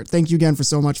NASCAR. Thank you again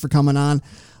so much for coming on.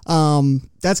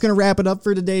 That's going to wrap it up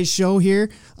for today's show here.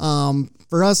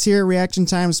 For us here at Reaction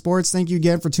Time Sports, thank you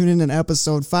again for tuning in to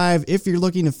episode 5. If you're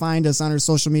looking to find us on our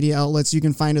social media outlets, you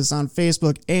can find us on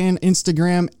Facebook and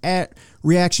Instagram at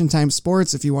Reaction Time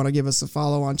Sports. If you want to give us a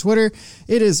follow on Twitter,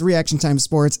 it is Reaction Time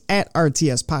Sports at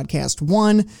RTS Podcast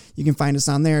 1. You can find us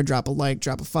on there. Drop a like,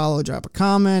 drop a follow, drop a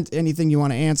comment. Anything you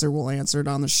want to answer, we'll answer it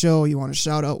on the show. You want a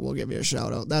shout out, we'll give you a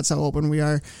shout out. That's how open we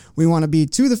are. We want to be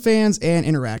to the fans and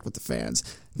interact with the fans.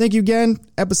 Thank you again.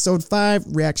 Episode 5,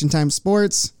 Reaction Time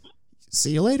Sports.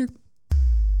 See you later.